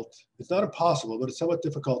difficult. It's not impossible, but it's somewhat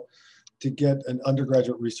difficult to get an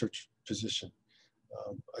undergraduate research position.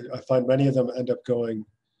 I find many of them end up going,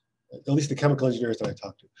 at least the chemical engineers that I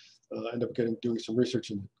talk to, end up doing some research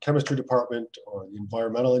in the chemistry department or the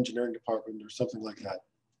environmental engineering department or something like that.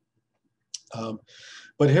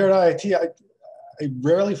 But here at IIT, I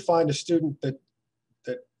rarely find a student that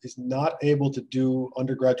is not able to do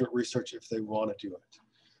undergraduate research if they want to do it.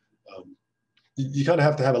 You kind of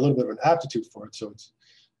have to have a little bit of an aptitude for it, so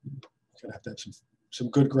you kind of have to have some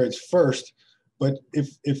good grades first. But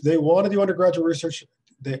if they want to do undergraduate research,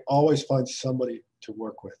 they always find somebody to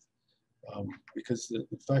work with, because the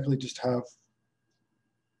faculty just have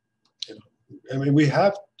I mean,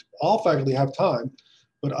 all faculty have time,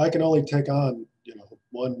 but I can only take on,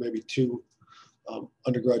 one, maybe two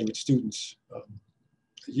undergraduate students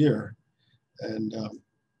a year. And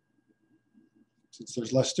since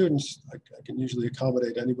there's less students, I can usually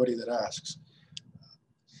accommodate anybody that asks.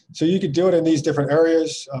 So you could do it in these different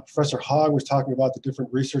areas. Professor Hogg was talking about the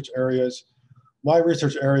different research areas. My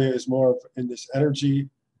research area is more of in this energy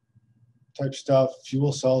type stuff,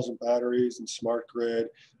 fuel cells and batteries and smart grid.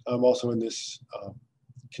 I'm also in this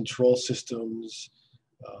control systems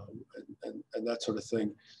and that sort of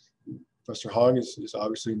thing. Professor Hogg is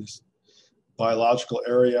obviously in this biological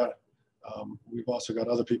area. We've also got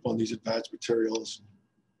other people in these advanced materials.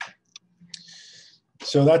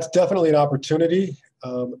 So that's definitely an opportunity.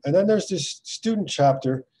 And then there's this student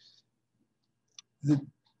chapter.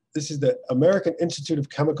 This is the American Institute of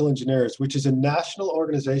Chemical Engineers, which is a national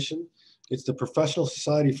organization. It's the professional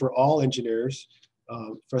society for all engineers.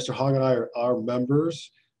 Professor Hogg and I are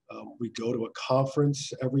members. We go to a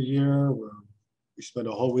conference every year where we spend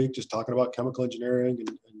a whole week just talking about chemical engineering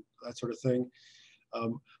and that sort of thing.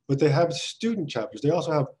 But they have student chapters. They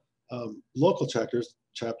also have local chapters.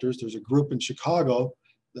 There's a group in Chicago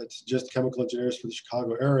that's just chemical engineers for the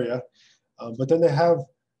Chicago area. But then they have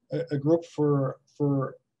a group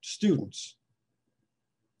for students.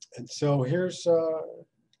 And so here's a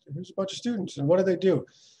bunch of students. And what do?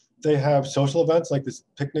 They have social events like this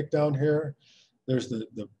picnic down here. There's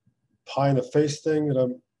the pie in the face thing that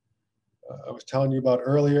I was telling you about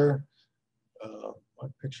earlier. My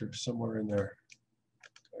picture is somewhere in there.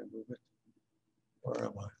 Can I move it? Where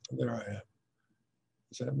am I? There I am.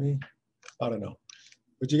 Is that me? I don't know.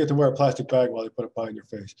 But you get to wear a plastic bag while they put a pie in your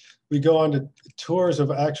face. We go on to tours of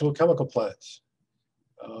actual chemical plants.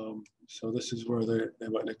 So this is where they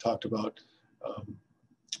went and they talked about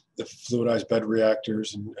the fluidized bed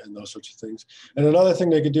reactors and those sorts of things. And another thing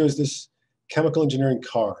they could do is this chemical engineering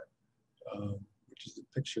car, which is the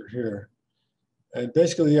picture here. And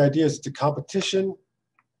basically the idea is it's a competition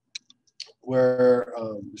where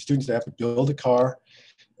the students, they have to build a car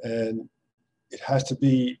and it has to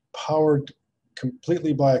be powered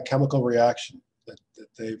completely by a chemical reaction that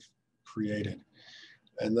they've created.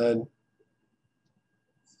 And then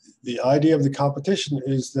the idea of the competition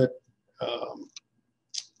is that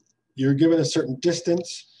you're given a certain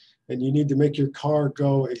distance and you need to make your car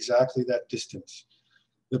go exactly that distance.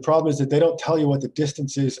 The problem is that they don't tell you what the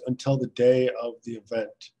distance is until the day of the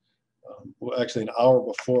event. Well, actually an hour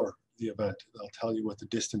before the event, they'll tell you what the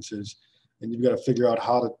distance is. And you've got to figure out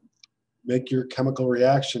how to make your chemical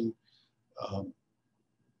reaction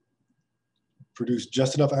produce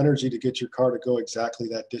just enough energy to get your car to go exactly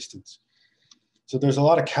that distance. So there's a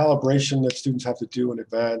lot of calibration that students have to do in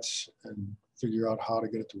advance and figure out how to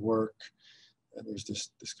get it to work. And there's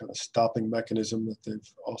this kind of stopping mechanism that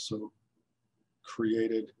they've also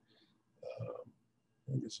created.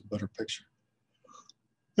 I think it's a better picture.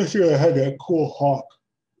 This year I had that cool hawk.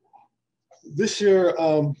 This year,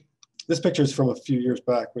 this picture is from a few years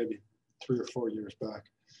back, maybe 3 or 4 years back.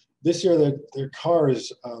 This year, their car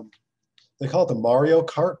is, they call it the Mario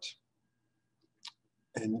Kart.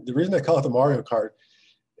 And the reason they call it the Mario Kart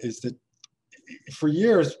is that for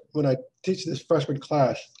years, when I teach this freshman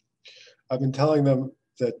class, I've been telling them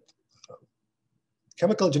that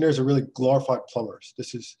chemical engineers are really glorified plumbers.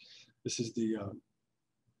 This is the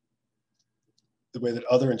way that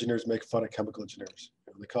other engineers make fun of chemical engineers.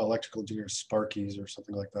 They call electrical engineers sparkies or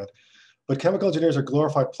something like that. But chemical engineers are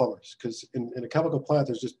glorified plumbers because in a chemical plant,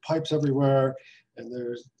 there's just pipes everywhere and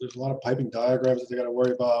there's a lot of piping diagrams that they got to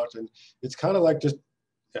worry about. And it's kind of like just,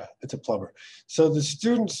 yeah, it's a plumber. So the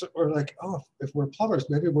students are like, oh, if we're plumbers,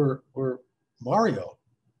 maybe we're Mario,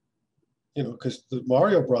 because the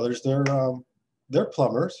Mario brothers, they're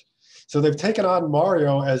plumbers. So they've taken on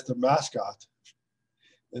Mario as the mascot.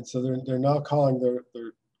 And so they're now calling their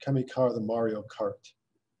chemi car the Mario Kart,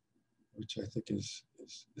 which I think is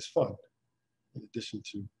fun, in addition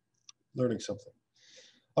to learning something.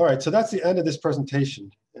 All right, so that's the end of this presentation.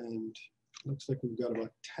 And it looks like we've got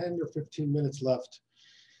about 10 or 15 minutes left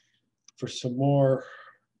for some more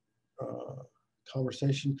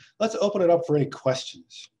conversation. Let's open it up for any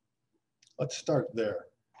questions. Let's start there.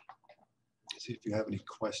 See if you have any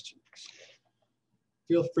questions.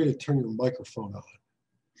 Feel free to turn your microphone on.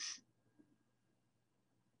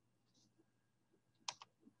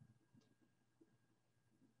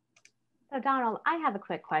 So Donald, I have a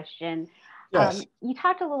quick question. Yes. You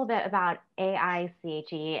talked a little bit about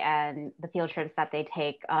AICHE and the field trips that they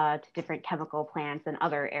take to different chemical plants and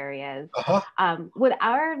other areas. With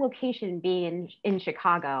our location being in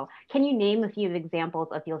Chicago, can you name a few examples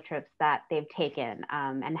of field trips that they've taken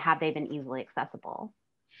and have they been easily accessible?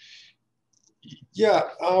 Yeah.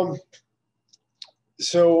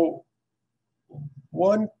 So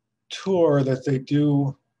one tour that they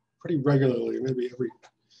do pretty regularly, maybe every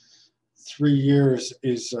 3 years,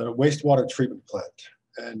 is a wastewater treatment plant.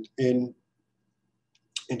 And in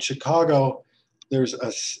Chicago, there's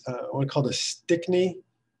what called a Stickney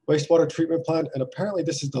wastewater treatment plant. And apparently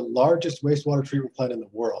this is the largest wastewater treatment plant in the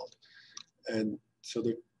world. And so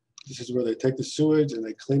this is where they take the sewage and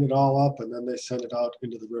they clean it all up and then they send it out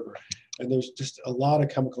into the river. And there's just a lot of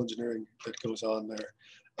chemical engineering that goes on there.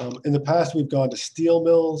 In the past, we've gone to steel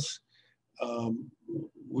mills.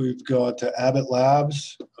 We've gone to Abbott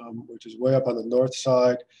Labs, which is way up on the north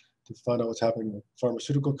side, to find out what's happening with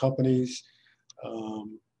pharmaceutical companies.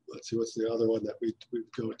 Let's see, what's the other one that we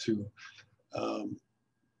go to?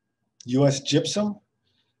 US Gypsum,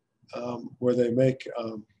 where they make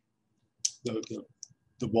the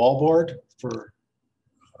wallboard for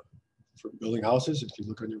building houses. If you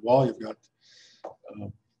look on your wall, you've got,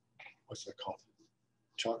 what's that called?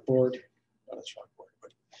 Chalkboard, not a chalkboard,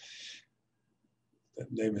 but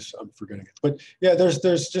that name is, I'm forgetting it. But yeah,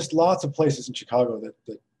 there's just lots of places in Chicago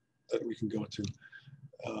that we can go to.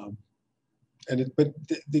 But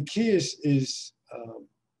the key is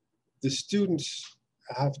the students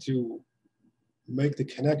have to make the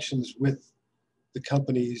connections with the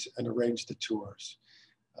companies and arrange the tours.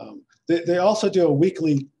 They also do a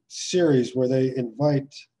weekly series where they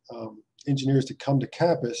invite engineers to come to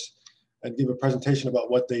campus and give a presentation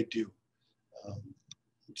about what they do.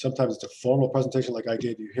 Sometimes it's a formal presentation like I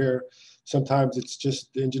gave you here. Sometimes it's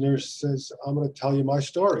just the engineer says, I'm going to tell you my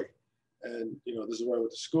story. And this is where I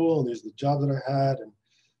went to school and these are the jobs that I had.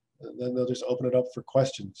 And then they'll just open it up for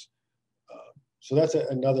questions. So that's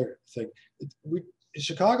another thing.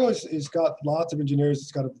 Chicago has got lots of engineers.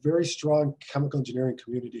 It's got a very strong chemical engineering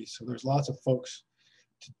community. So there's lots of folks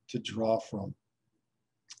to draw from.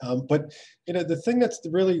 But the thing that's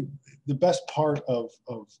really the best part of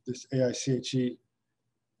this AICHE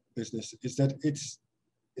business is that it's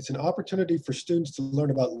an opportunity for students to learn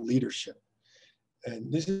about leadership.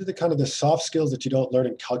 And this is the kind of the soft skills that you don't learn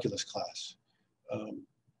in calculus class.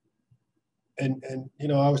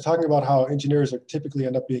 I was talking about how engineers are typically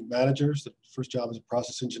end up being managers. The first job is a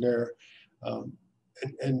process engineer.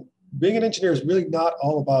 And being an engineer is really not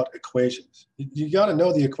all about equations. You got to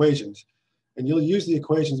know the equations, and you'll use the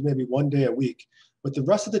equations maybe one day a week. But the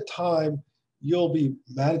rest of the time, you'll be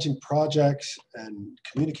managing projects and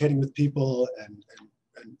communicating with people and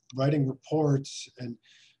writing reports. And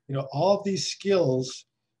all of these skills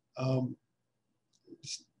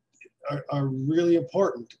are really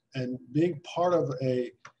important. And being part of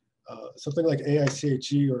something like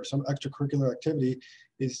AICHE or some extracurricular activity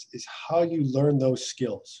is how you learn those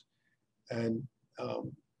skills. And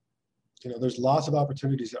there's lots of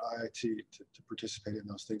opportunities at IIT to participate in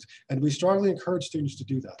those things. And we strongly encourage students to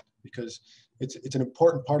do that because it's an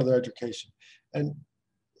important part of their education. And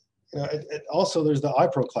also there's the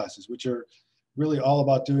iPro classes, which are really all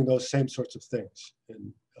about doing those same sorts of things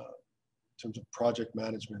in terms of project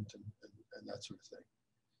management and that sort of thing.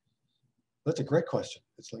 That's a great question.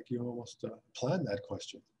 It's like you almost planned that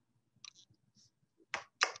question.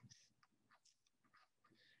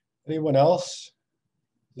 Anyone else?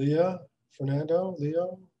 Leah, Fernando,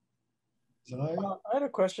 Leo, Zaya? I had a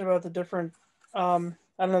question about the different, I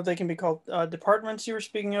don't know if they can be called departments you were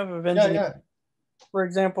speaking of engineering. Yeah. For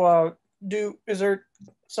example, is there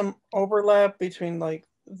some overlap between like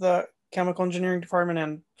the chemical engineering department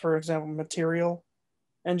and, for example, material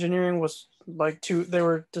engineering? Was like they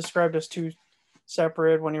were described as two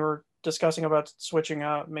separate when you were discussing about switching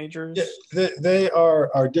out majors? Yeah, they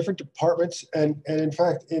are different departments, and in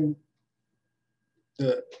fact, in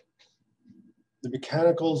the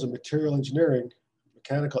mechanicals and material engineering,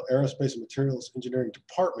 mechanical, aerospace, and materials engineering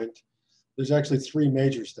department, there's actually 3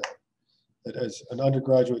 majors there. That as an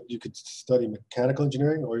undergraduate, you could study mechanical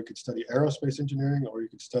engineering, or you could study aerospace engineering, or you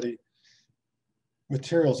could study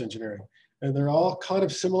materials engineering. And they're all kind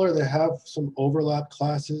of similar. They have some overlap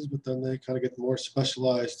classes, but then they kind of get more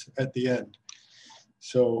specialized at the end.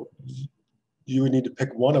 So you would need to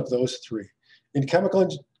pick one of those 3. In chemical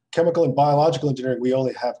and biological engineering, we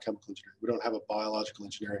only have chemical engineering. We don't have a biological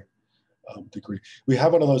engineering degree. We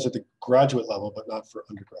have one of those at the graduate level, but not for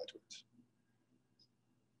undergraduates.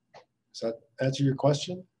 Does that answer your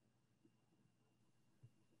question?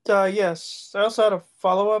 Yes. I also had a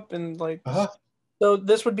follow-up and like, so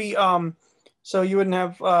this would be, so you wouldn't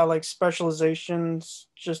have like specializations,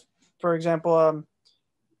 just for example,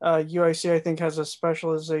 UIC I think has a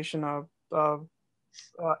specialization of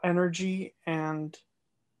energy and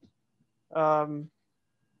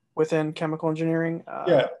within chemical engineering?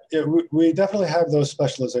 Yeah, we definitely have those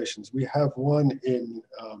specializations. We have one in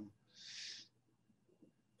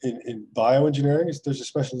bioengineering. There's a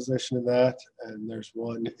specialization in that, and there's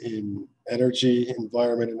one in energy,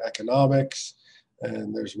 environment, and economics,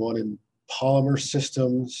 and there's one in polymer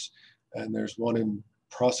systems, and there's one in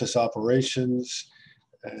process operations,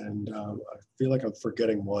 and I feel like I'm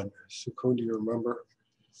forgetting one. Sukun, do you remember?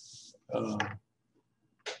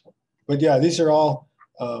 But yeah, these are all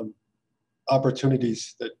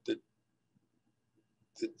opportunities that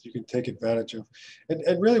you can take advantage of.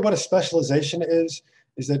 And really what a specialization is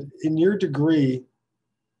that in your degree,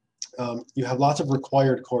 you have lots of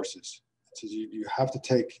required courses. So you have to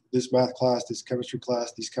take this math class, this chemistry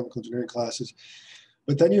class, these chemical engineering classes.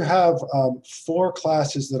 But then you have 4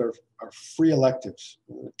 classes that are free electives,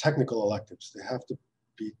 technical electives. They have to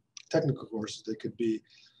be technical courses. They could be,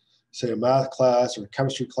 say, a math class or a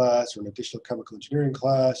chemistry class or an additional chemical engineering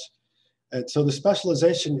class. And so the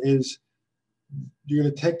specialization is you're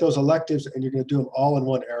going to take those electives and you're going to do them all in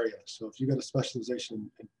one area. So if you got a specialization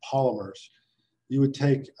in polymers, you would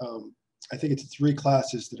take, I think it's 3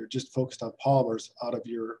 classes that are just focused on polymers out of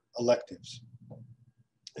your electives.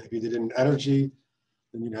 If you did it in energy,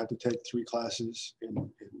 then you'd have to take 3 classes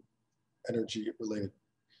in energy related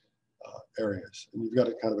areas. And you've got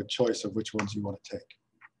a kind of a choice of which ones you want to take.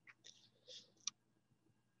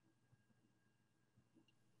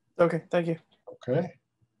 Okay, thank you. Okay.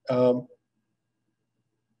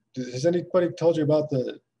 Has anybody told you about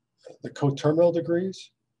the coterminal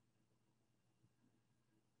degrees?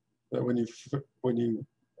 That when you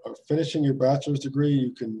are finishing your bachelor's degree,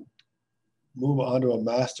 you can move on to a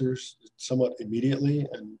master's somewhat immediately,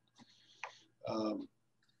 and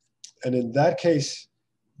in that case,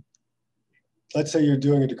 let's say you're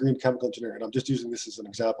doing a degree in chemical engineering, and I'm just using this as an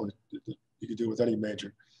example that you could do with any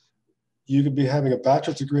major. You could be having a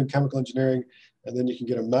bachelor's degree in chemical engineering, and then you can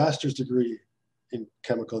get a master's degree in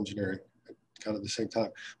chemical engineering at kind of the same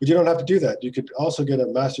time. But you don't have to do that. You could also get a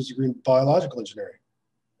master's degree in biological engineering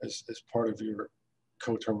as part of your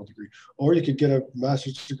coterminal degree. Or you could get a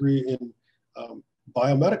master's degree in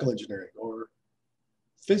biomedical engineering or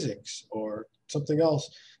physics or something else.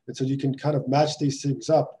 And so you can kind of match these things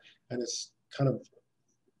up, and it's kind of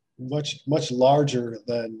much larger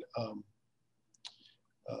than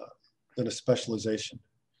a specialization.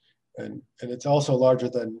 And it's also larger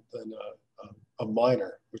than a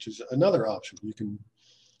minor, which is another option. You can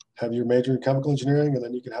have your major in chemical engineering, and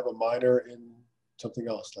then you can have a minor in something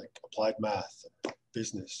else like applied math, or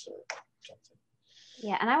business, or something.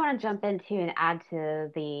 Yeah, and I want to jump in too and add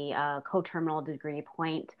to the coterminal degree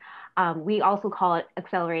point. We also call it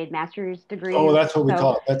accelerated master's degree. Oh, that's what we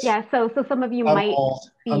call it. That's, yeah, so some of you might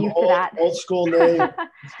be used to that. Old school name.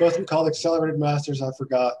 It's supposed to be called accelerated masters. I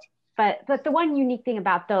forgot. But the one unique thing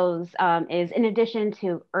about those is, in addition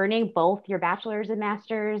to earning both your bachelor's and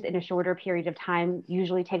master's in a shorter period of time,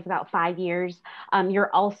 usually takes about 5 years, you're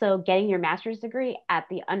also getting your master's degree at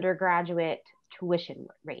the undergraduate tuition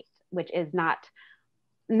rate, which is not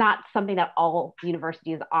something that all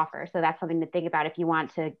universities offer. So that's something to think about if you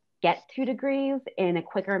want to get 2 degrees in a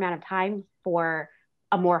quicker amount of time for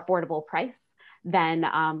a more affordable price. Then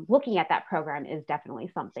looking at that program is definitely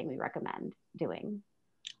something we recommend doing.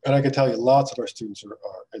 And I can tell you lots of our students are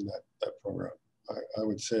in that program. I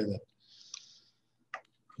would say that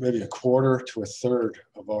maybe a quarter to a third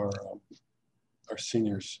of our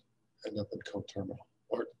seniors end up in coterminal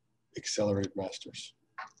or accelerated masters.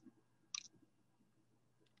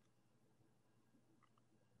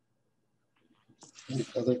 Any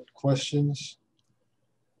other questions?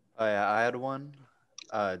 Yeah, I had one.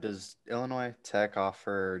 Does Illinois Tech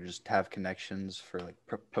offer, just have connections for like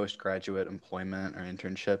postgraduate employment or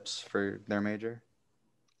internships for their major?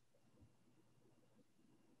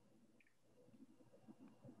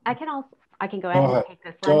 I can go ahead and take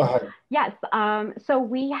this one. Go ahead. Yes. So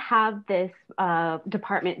we have this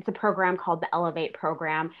department. It's a program called the Elevate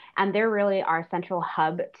program, and they're really our central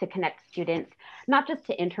hub to connect students, not just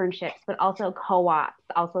to internships, but also co-ops,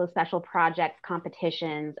 also special projects,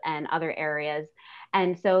 competitions, and other areas.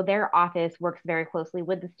 And so their office works very closely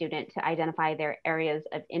with the student to identify their areas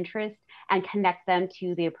of interest and connect them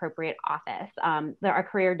to the appropriate office. Our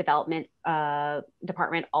career development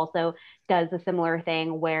department also does a similar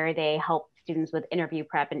thing where they help students with interview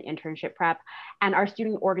prep and internship prep. And our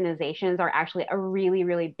student organizations are actually a really,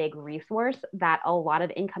 really big resource that a lot of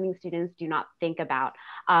incoming students do not think about.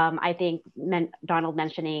 I think Donald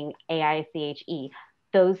mentioning AICHE,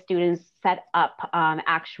 those students set up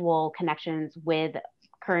actual connections with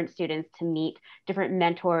current students to meet different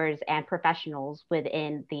mentors and professionals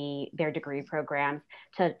within their degree programs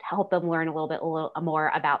to help them learn a little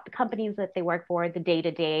more about the companies that they work for, the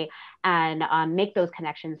day-to-day, and make those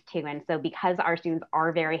connections too. And so because our students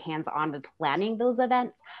are very hands-on with planning those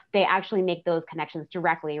events, they actually make those connections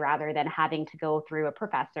directly rather than having to go through a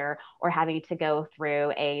professor or having to go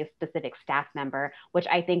through a specific staff member, which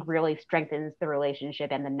I think really strengthens the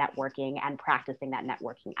relationship and the networking and practicing that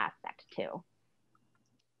networking aspect too.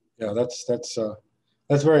 Yeah, that's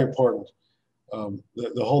very important.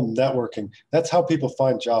 The whole networking, that's how people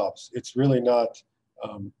find jobs. It's really not,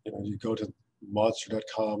 you go to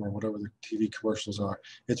monster.com or whatever the TV commercials are.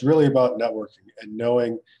 It's really about networking and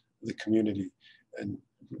knowing the community. And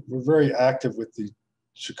we're very active with the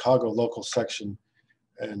Chicago local section,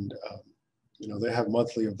 and they have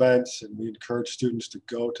monthly events, and we encourage students to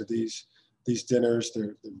go to these dinners.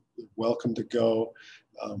 They're welcome to go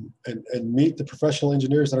and meet the professional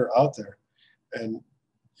engineers that are out there. And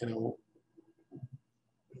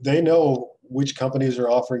they know which companies are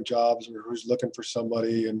offering jobs or who's looking for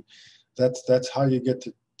somebody, and that's how you get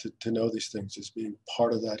to know these things, is being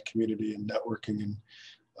part of that community and networking and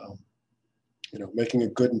making a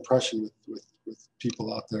good impression with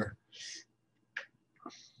people out there.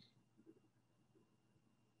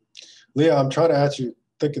 Leah, I'm trying to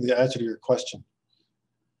think of the answer to your question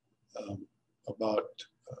about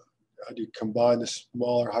how do you combine the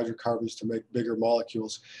smaller hydrocarbons to make bigger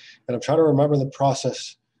molecules, and I'm trying to remember the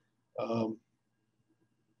process.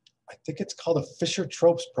 I think it's called a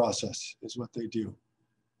Fischer-Tropsch process is what they do.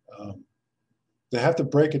 They have to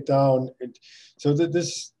break it down. So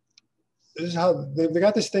this is how they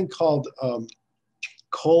got this thing called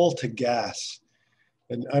coal to gas.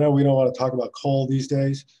 And I know we don't want to talk about coal these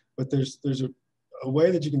days, but there's a way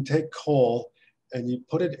that you can take coal and you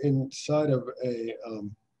put it inside of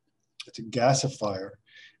it's a gasifier,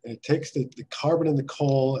 and it takes the carbon in the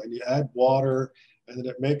coal and you add water, and then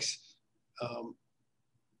it makes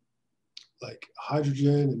like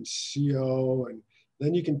hydrogen and CO, and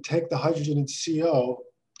then you can take the hydrogen and CO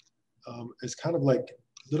as kind of like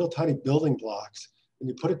little tiny building blocks, and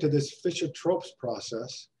you put it to this Fischer-Tropsch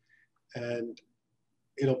process, and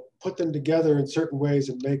it'll put them together in certain ways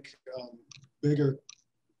and make bigger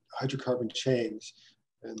hydrocarbon chains,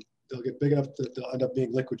 and they'll get big enough that they'll end up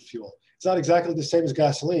being liquid fuel. It's not exactly the same as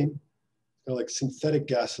gasoline, like synthetic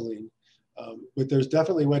gasoline, but there's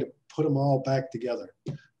definitely a way to put them all back together.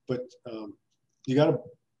 But you got to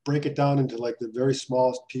break it down into like the very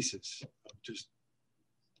smallest pieces of just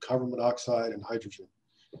carbon monoxide and hydrogen,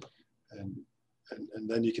 and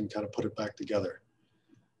then you can kind of put it back together.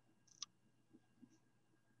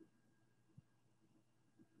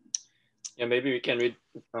 Yeah, maybe we can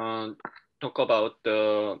talk about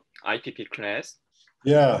the ITP class.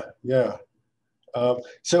 Yeah.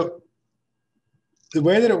 So the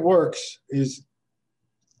way that it works is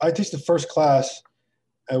I teach the first class,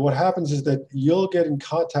 and what happens is that you'll get in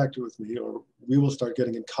contact with me, or we will start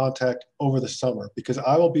getting in contact over the summer, because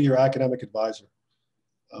I will be your academic advisor.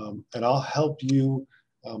 And I'll help you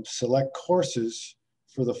select courses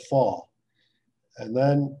for the fall. And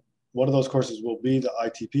then one of those courses will be the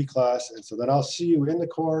ITP class. And so then I'll see you in the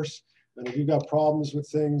course. And if you've got problems with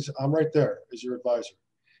things, I'm right there as your advisor.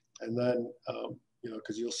 And then,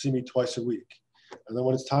 because you'll see me twice a week. And then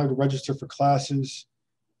when it's time to register for classes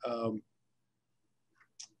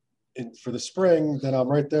for the spring, then I'm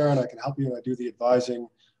right there and I can help you, and I do the advising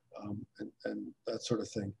and that sort of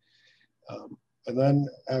thing. And then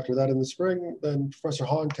after that in the spring, then Professor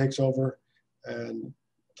Hong takes over and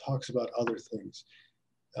talks about other things.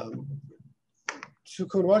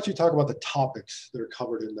 Sukun, why don't you talk about the topics that are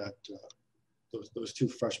covered in that those two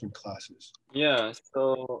freshman classes? Yeah,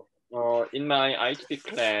 so in my ITP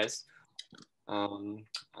class, I'm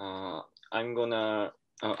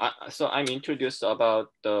introduced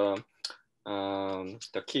about the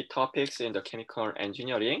key topics in the chemical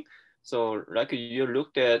engineering. So like you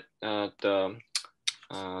looked at the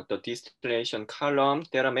distillation column,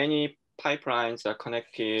 there are many pipelines are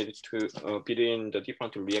connected to between the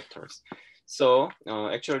different reactors. So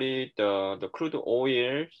actually the crude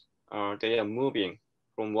oil, they are moving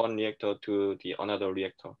from one reactor to the another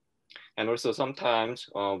reactor. And also sometimes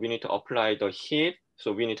we need to apply the heat,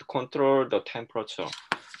 so we need to control the temperature.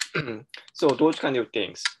 So those kind of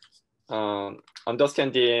things.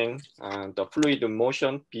 Understanding the fluid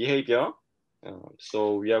motion behavior.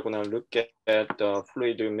 So we are gonna look at the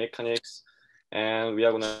fluid mechanics, and we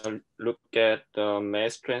are gonna look at the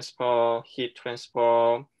mass transfer, heat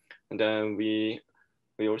transfer, and then we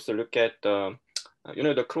also look at the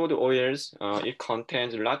the crude oils. It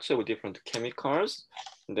contains lots of different chemicals.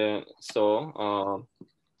 Then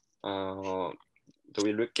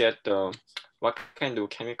we look at what kind of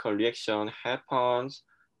chemical reaction happens,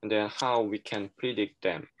 and then how we can predict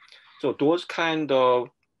them. So those kind of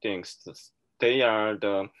things, they are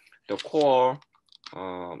the core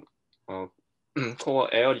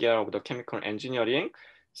core area of the chemical engineering.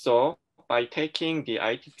 So by taking the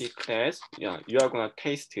ITP class, yeah, you are gonna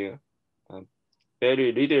taste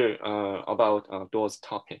very little about those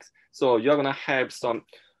topics. So you're gonna have some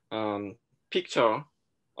picture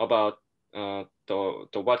about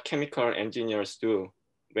what chemical engineers do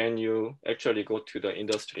when you actually go to the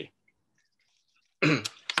industry.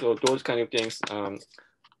 So those kind of things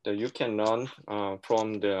that you can learn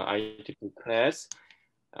from the ITP class.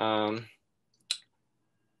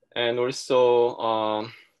 And also,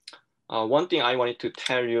 one thing I wanted to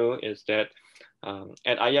tell you is that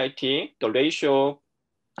at IIT, the ratio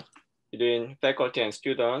between faculty and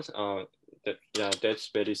students, that's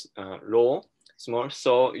very low, small.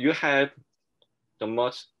 So you have the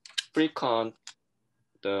most frequent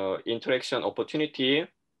the interaction opportunity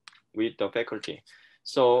with the faculty.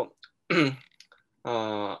 So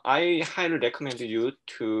I highly recommend you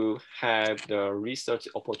to have the research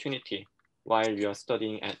opportunity while you're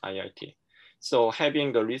studying at IIT. So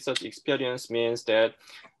having the research experience means that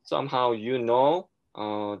somehow you know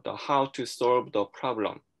how to solve the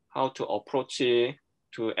problem, how to approach it,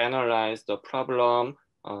 to analyze the problem,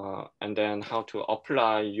 and then how to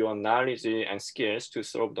apply your knowledge and skills to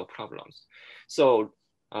solve the problems. So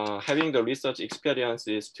having the research experience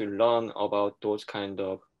is to learn about those kind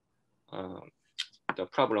of the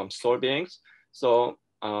problem solving. So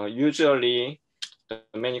usually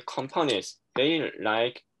many companies, they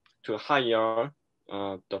like to hire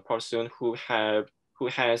the person who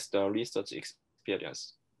has the research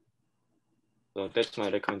experience. So that's my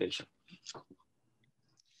recommendation.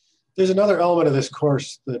 There's another element of this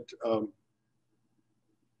course that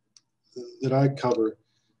that I cover.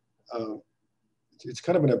 It's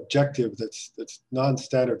kind of an objective that's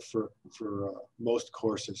non-standard for most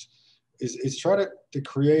courses. Is try to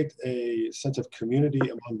create a sense of community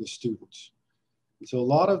among the students. And so a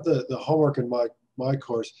lot of the homework in my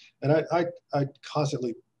course, and I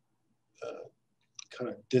constantly kind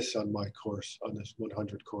of diss on my course, on this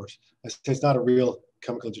 100 course. I say it's not a real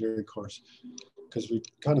chemical engineering course because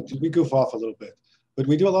we goof off a little bit, but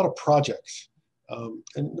we do a lot of projects,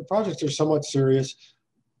 and the projects are somewhat serious.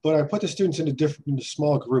 But I put the students into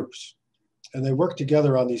small groups, and they work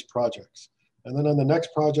together on these projects. And then on the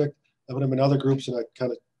next project, I put them in other groups, and I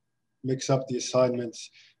kind of mix up the assignments.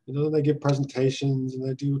 You know, they give presentations and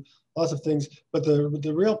they do lots of things. But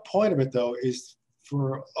the real point of it, though, is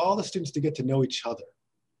for all the students to get to know each other.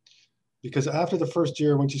 Because after the first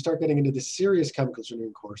year, once you start getting into the serious chemical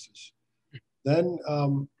engineering courses, then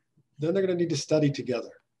they're going to need to study together.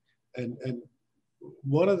 And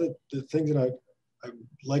one of the things that I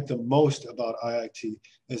like the most about IIT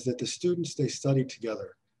is that the students, they study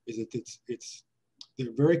together, is that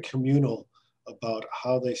they're very communal about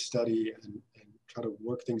how they study and try to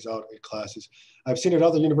work things out in classes. I've seen at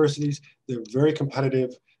other universities, they're very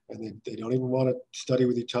competitive and they don't even want to study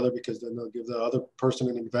with each other because then they'll give the other person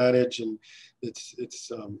an advantage, and it's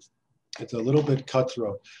a little bit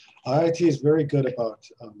cutthroat. IIT is very good about,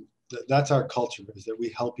 that's our culture, is that we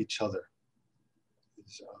help each other.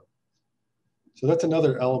 So that's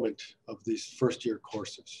another element of these first year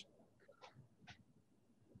courses.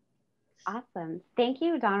 Awesome. Thank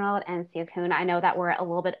you, Donald and Seo-Kun. I know that we're a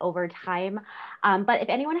little bit over time, but if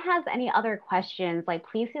anyone has any other questions,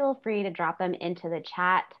 please feel free to drop them into the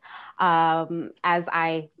chat as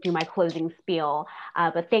I do my closing spiel.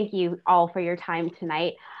 But thank you all for your time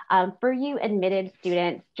tonight. For you admitted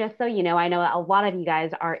students, just so you know, I know a lot of you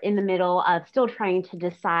guys are in the middle of still trying to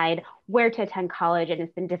decide where to attend college, and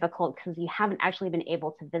it's been difficult because you haven't actually been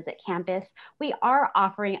able to visit campus. We are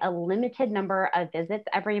offering a limited number of visits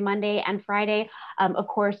every Monday and Friday. Of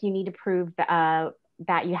course, you need to prove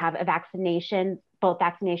that you have a vaccination, both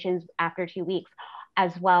vaccinations after 2 weeks,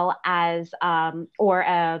 as well as or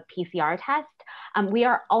a PCR test. We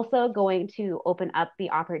are also going to open up the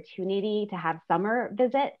opportunity to have summer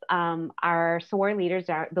visits. Our SOAR leaders,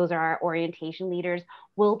 those are our orientation leaders,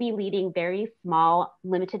 will be leading very small,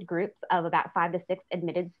 limited groups of about 5 to 6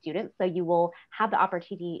 admitted students. So you will have the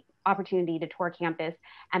opportunity to tour campus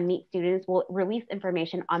and meet students. We'll release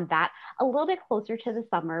information on that a little bit closer to the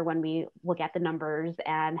summer when we look at the numbers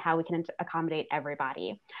and how we can accommodate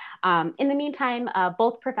everybody. In the meantime,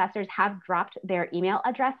 both professors have dropped their email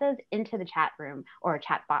addresses into the chat room or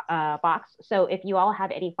chat box. So if you all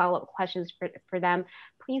have any follow-up questions for them,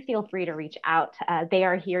 please feel free to reach out. They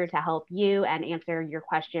are here to help you and answer your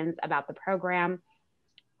questions about the program.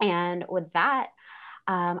 And with that,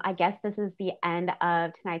 I guess this is the end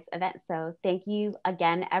of tonight's event. So thank you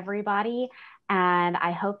again, everybody. And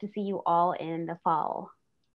I hope to see you all in the fall.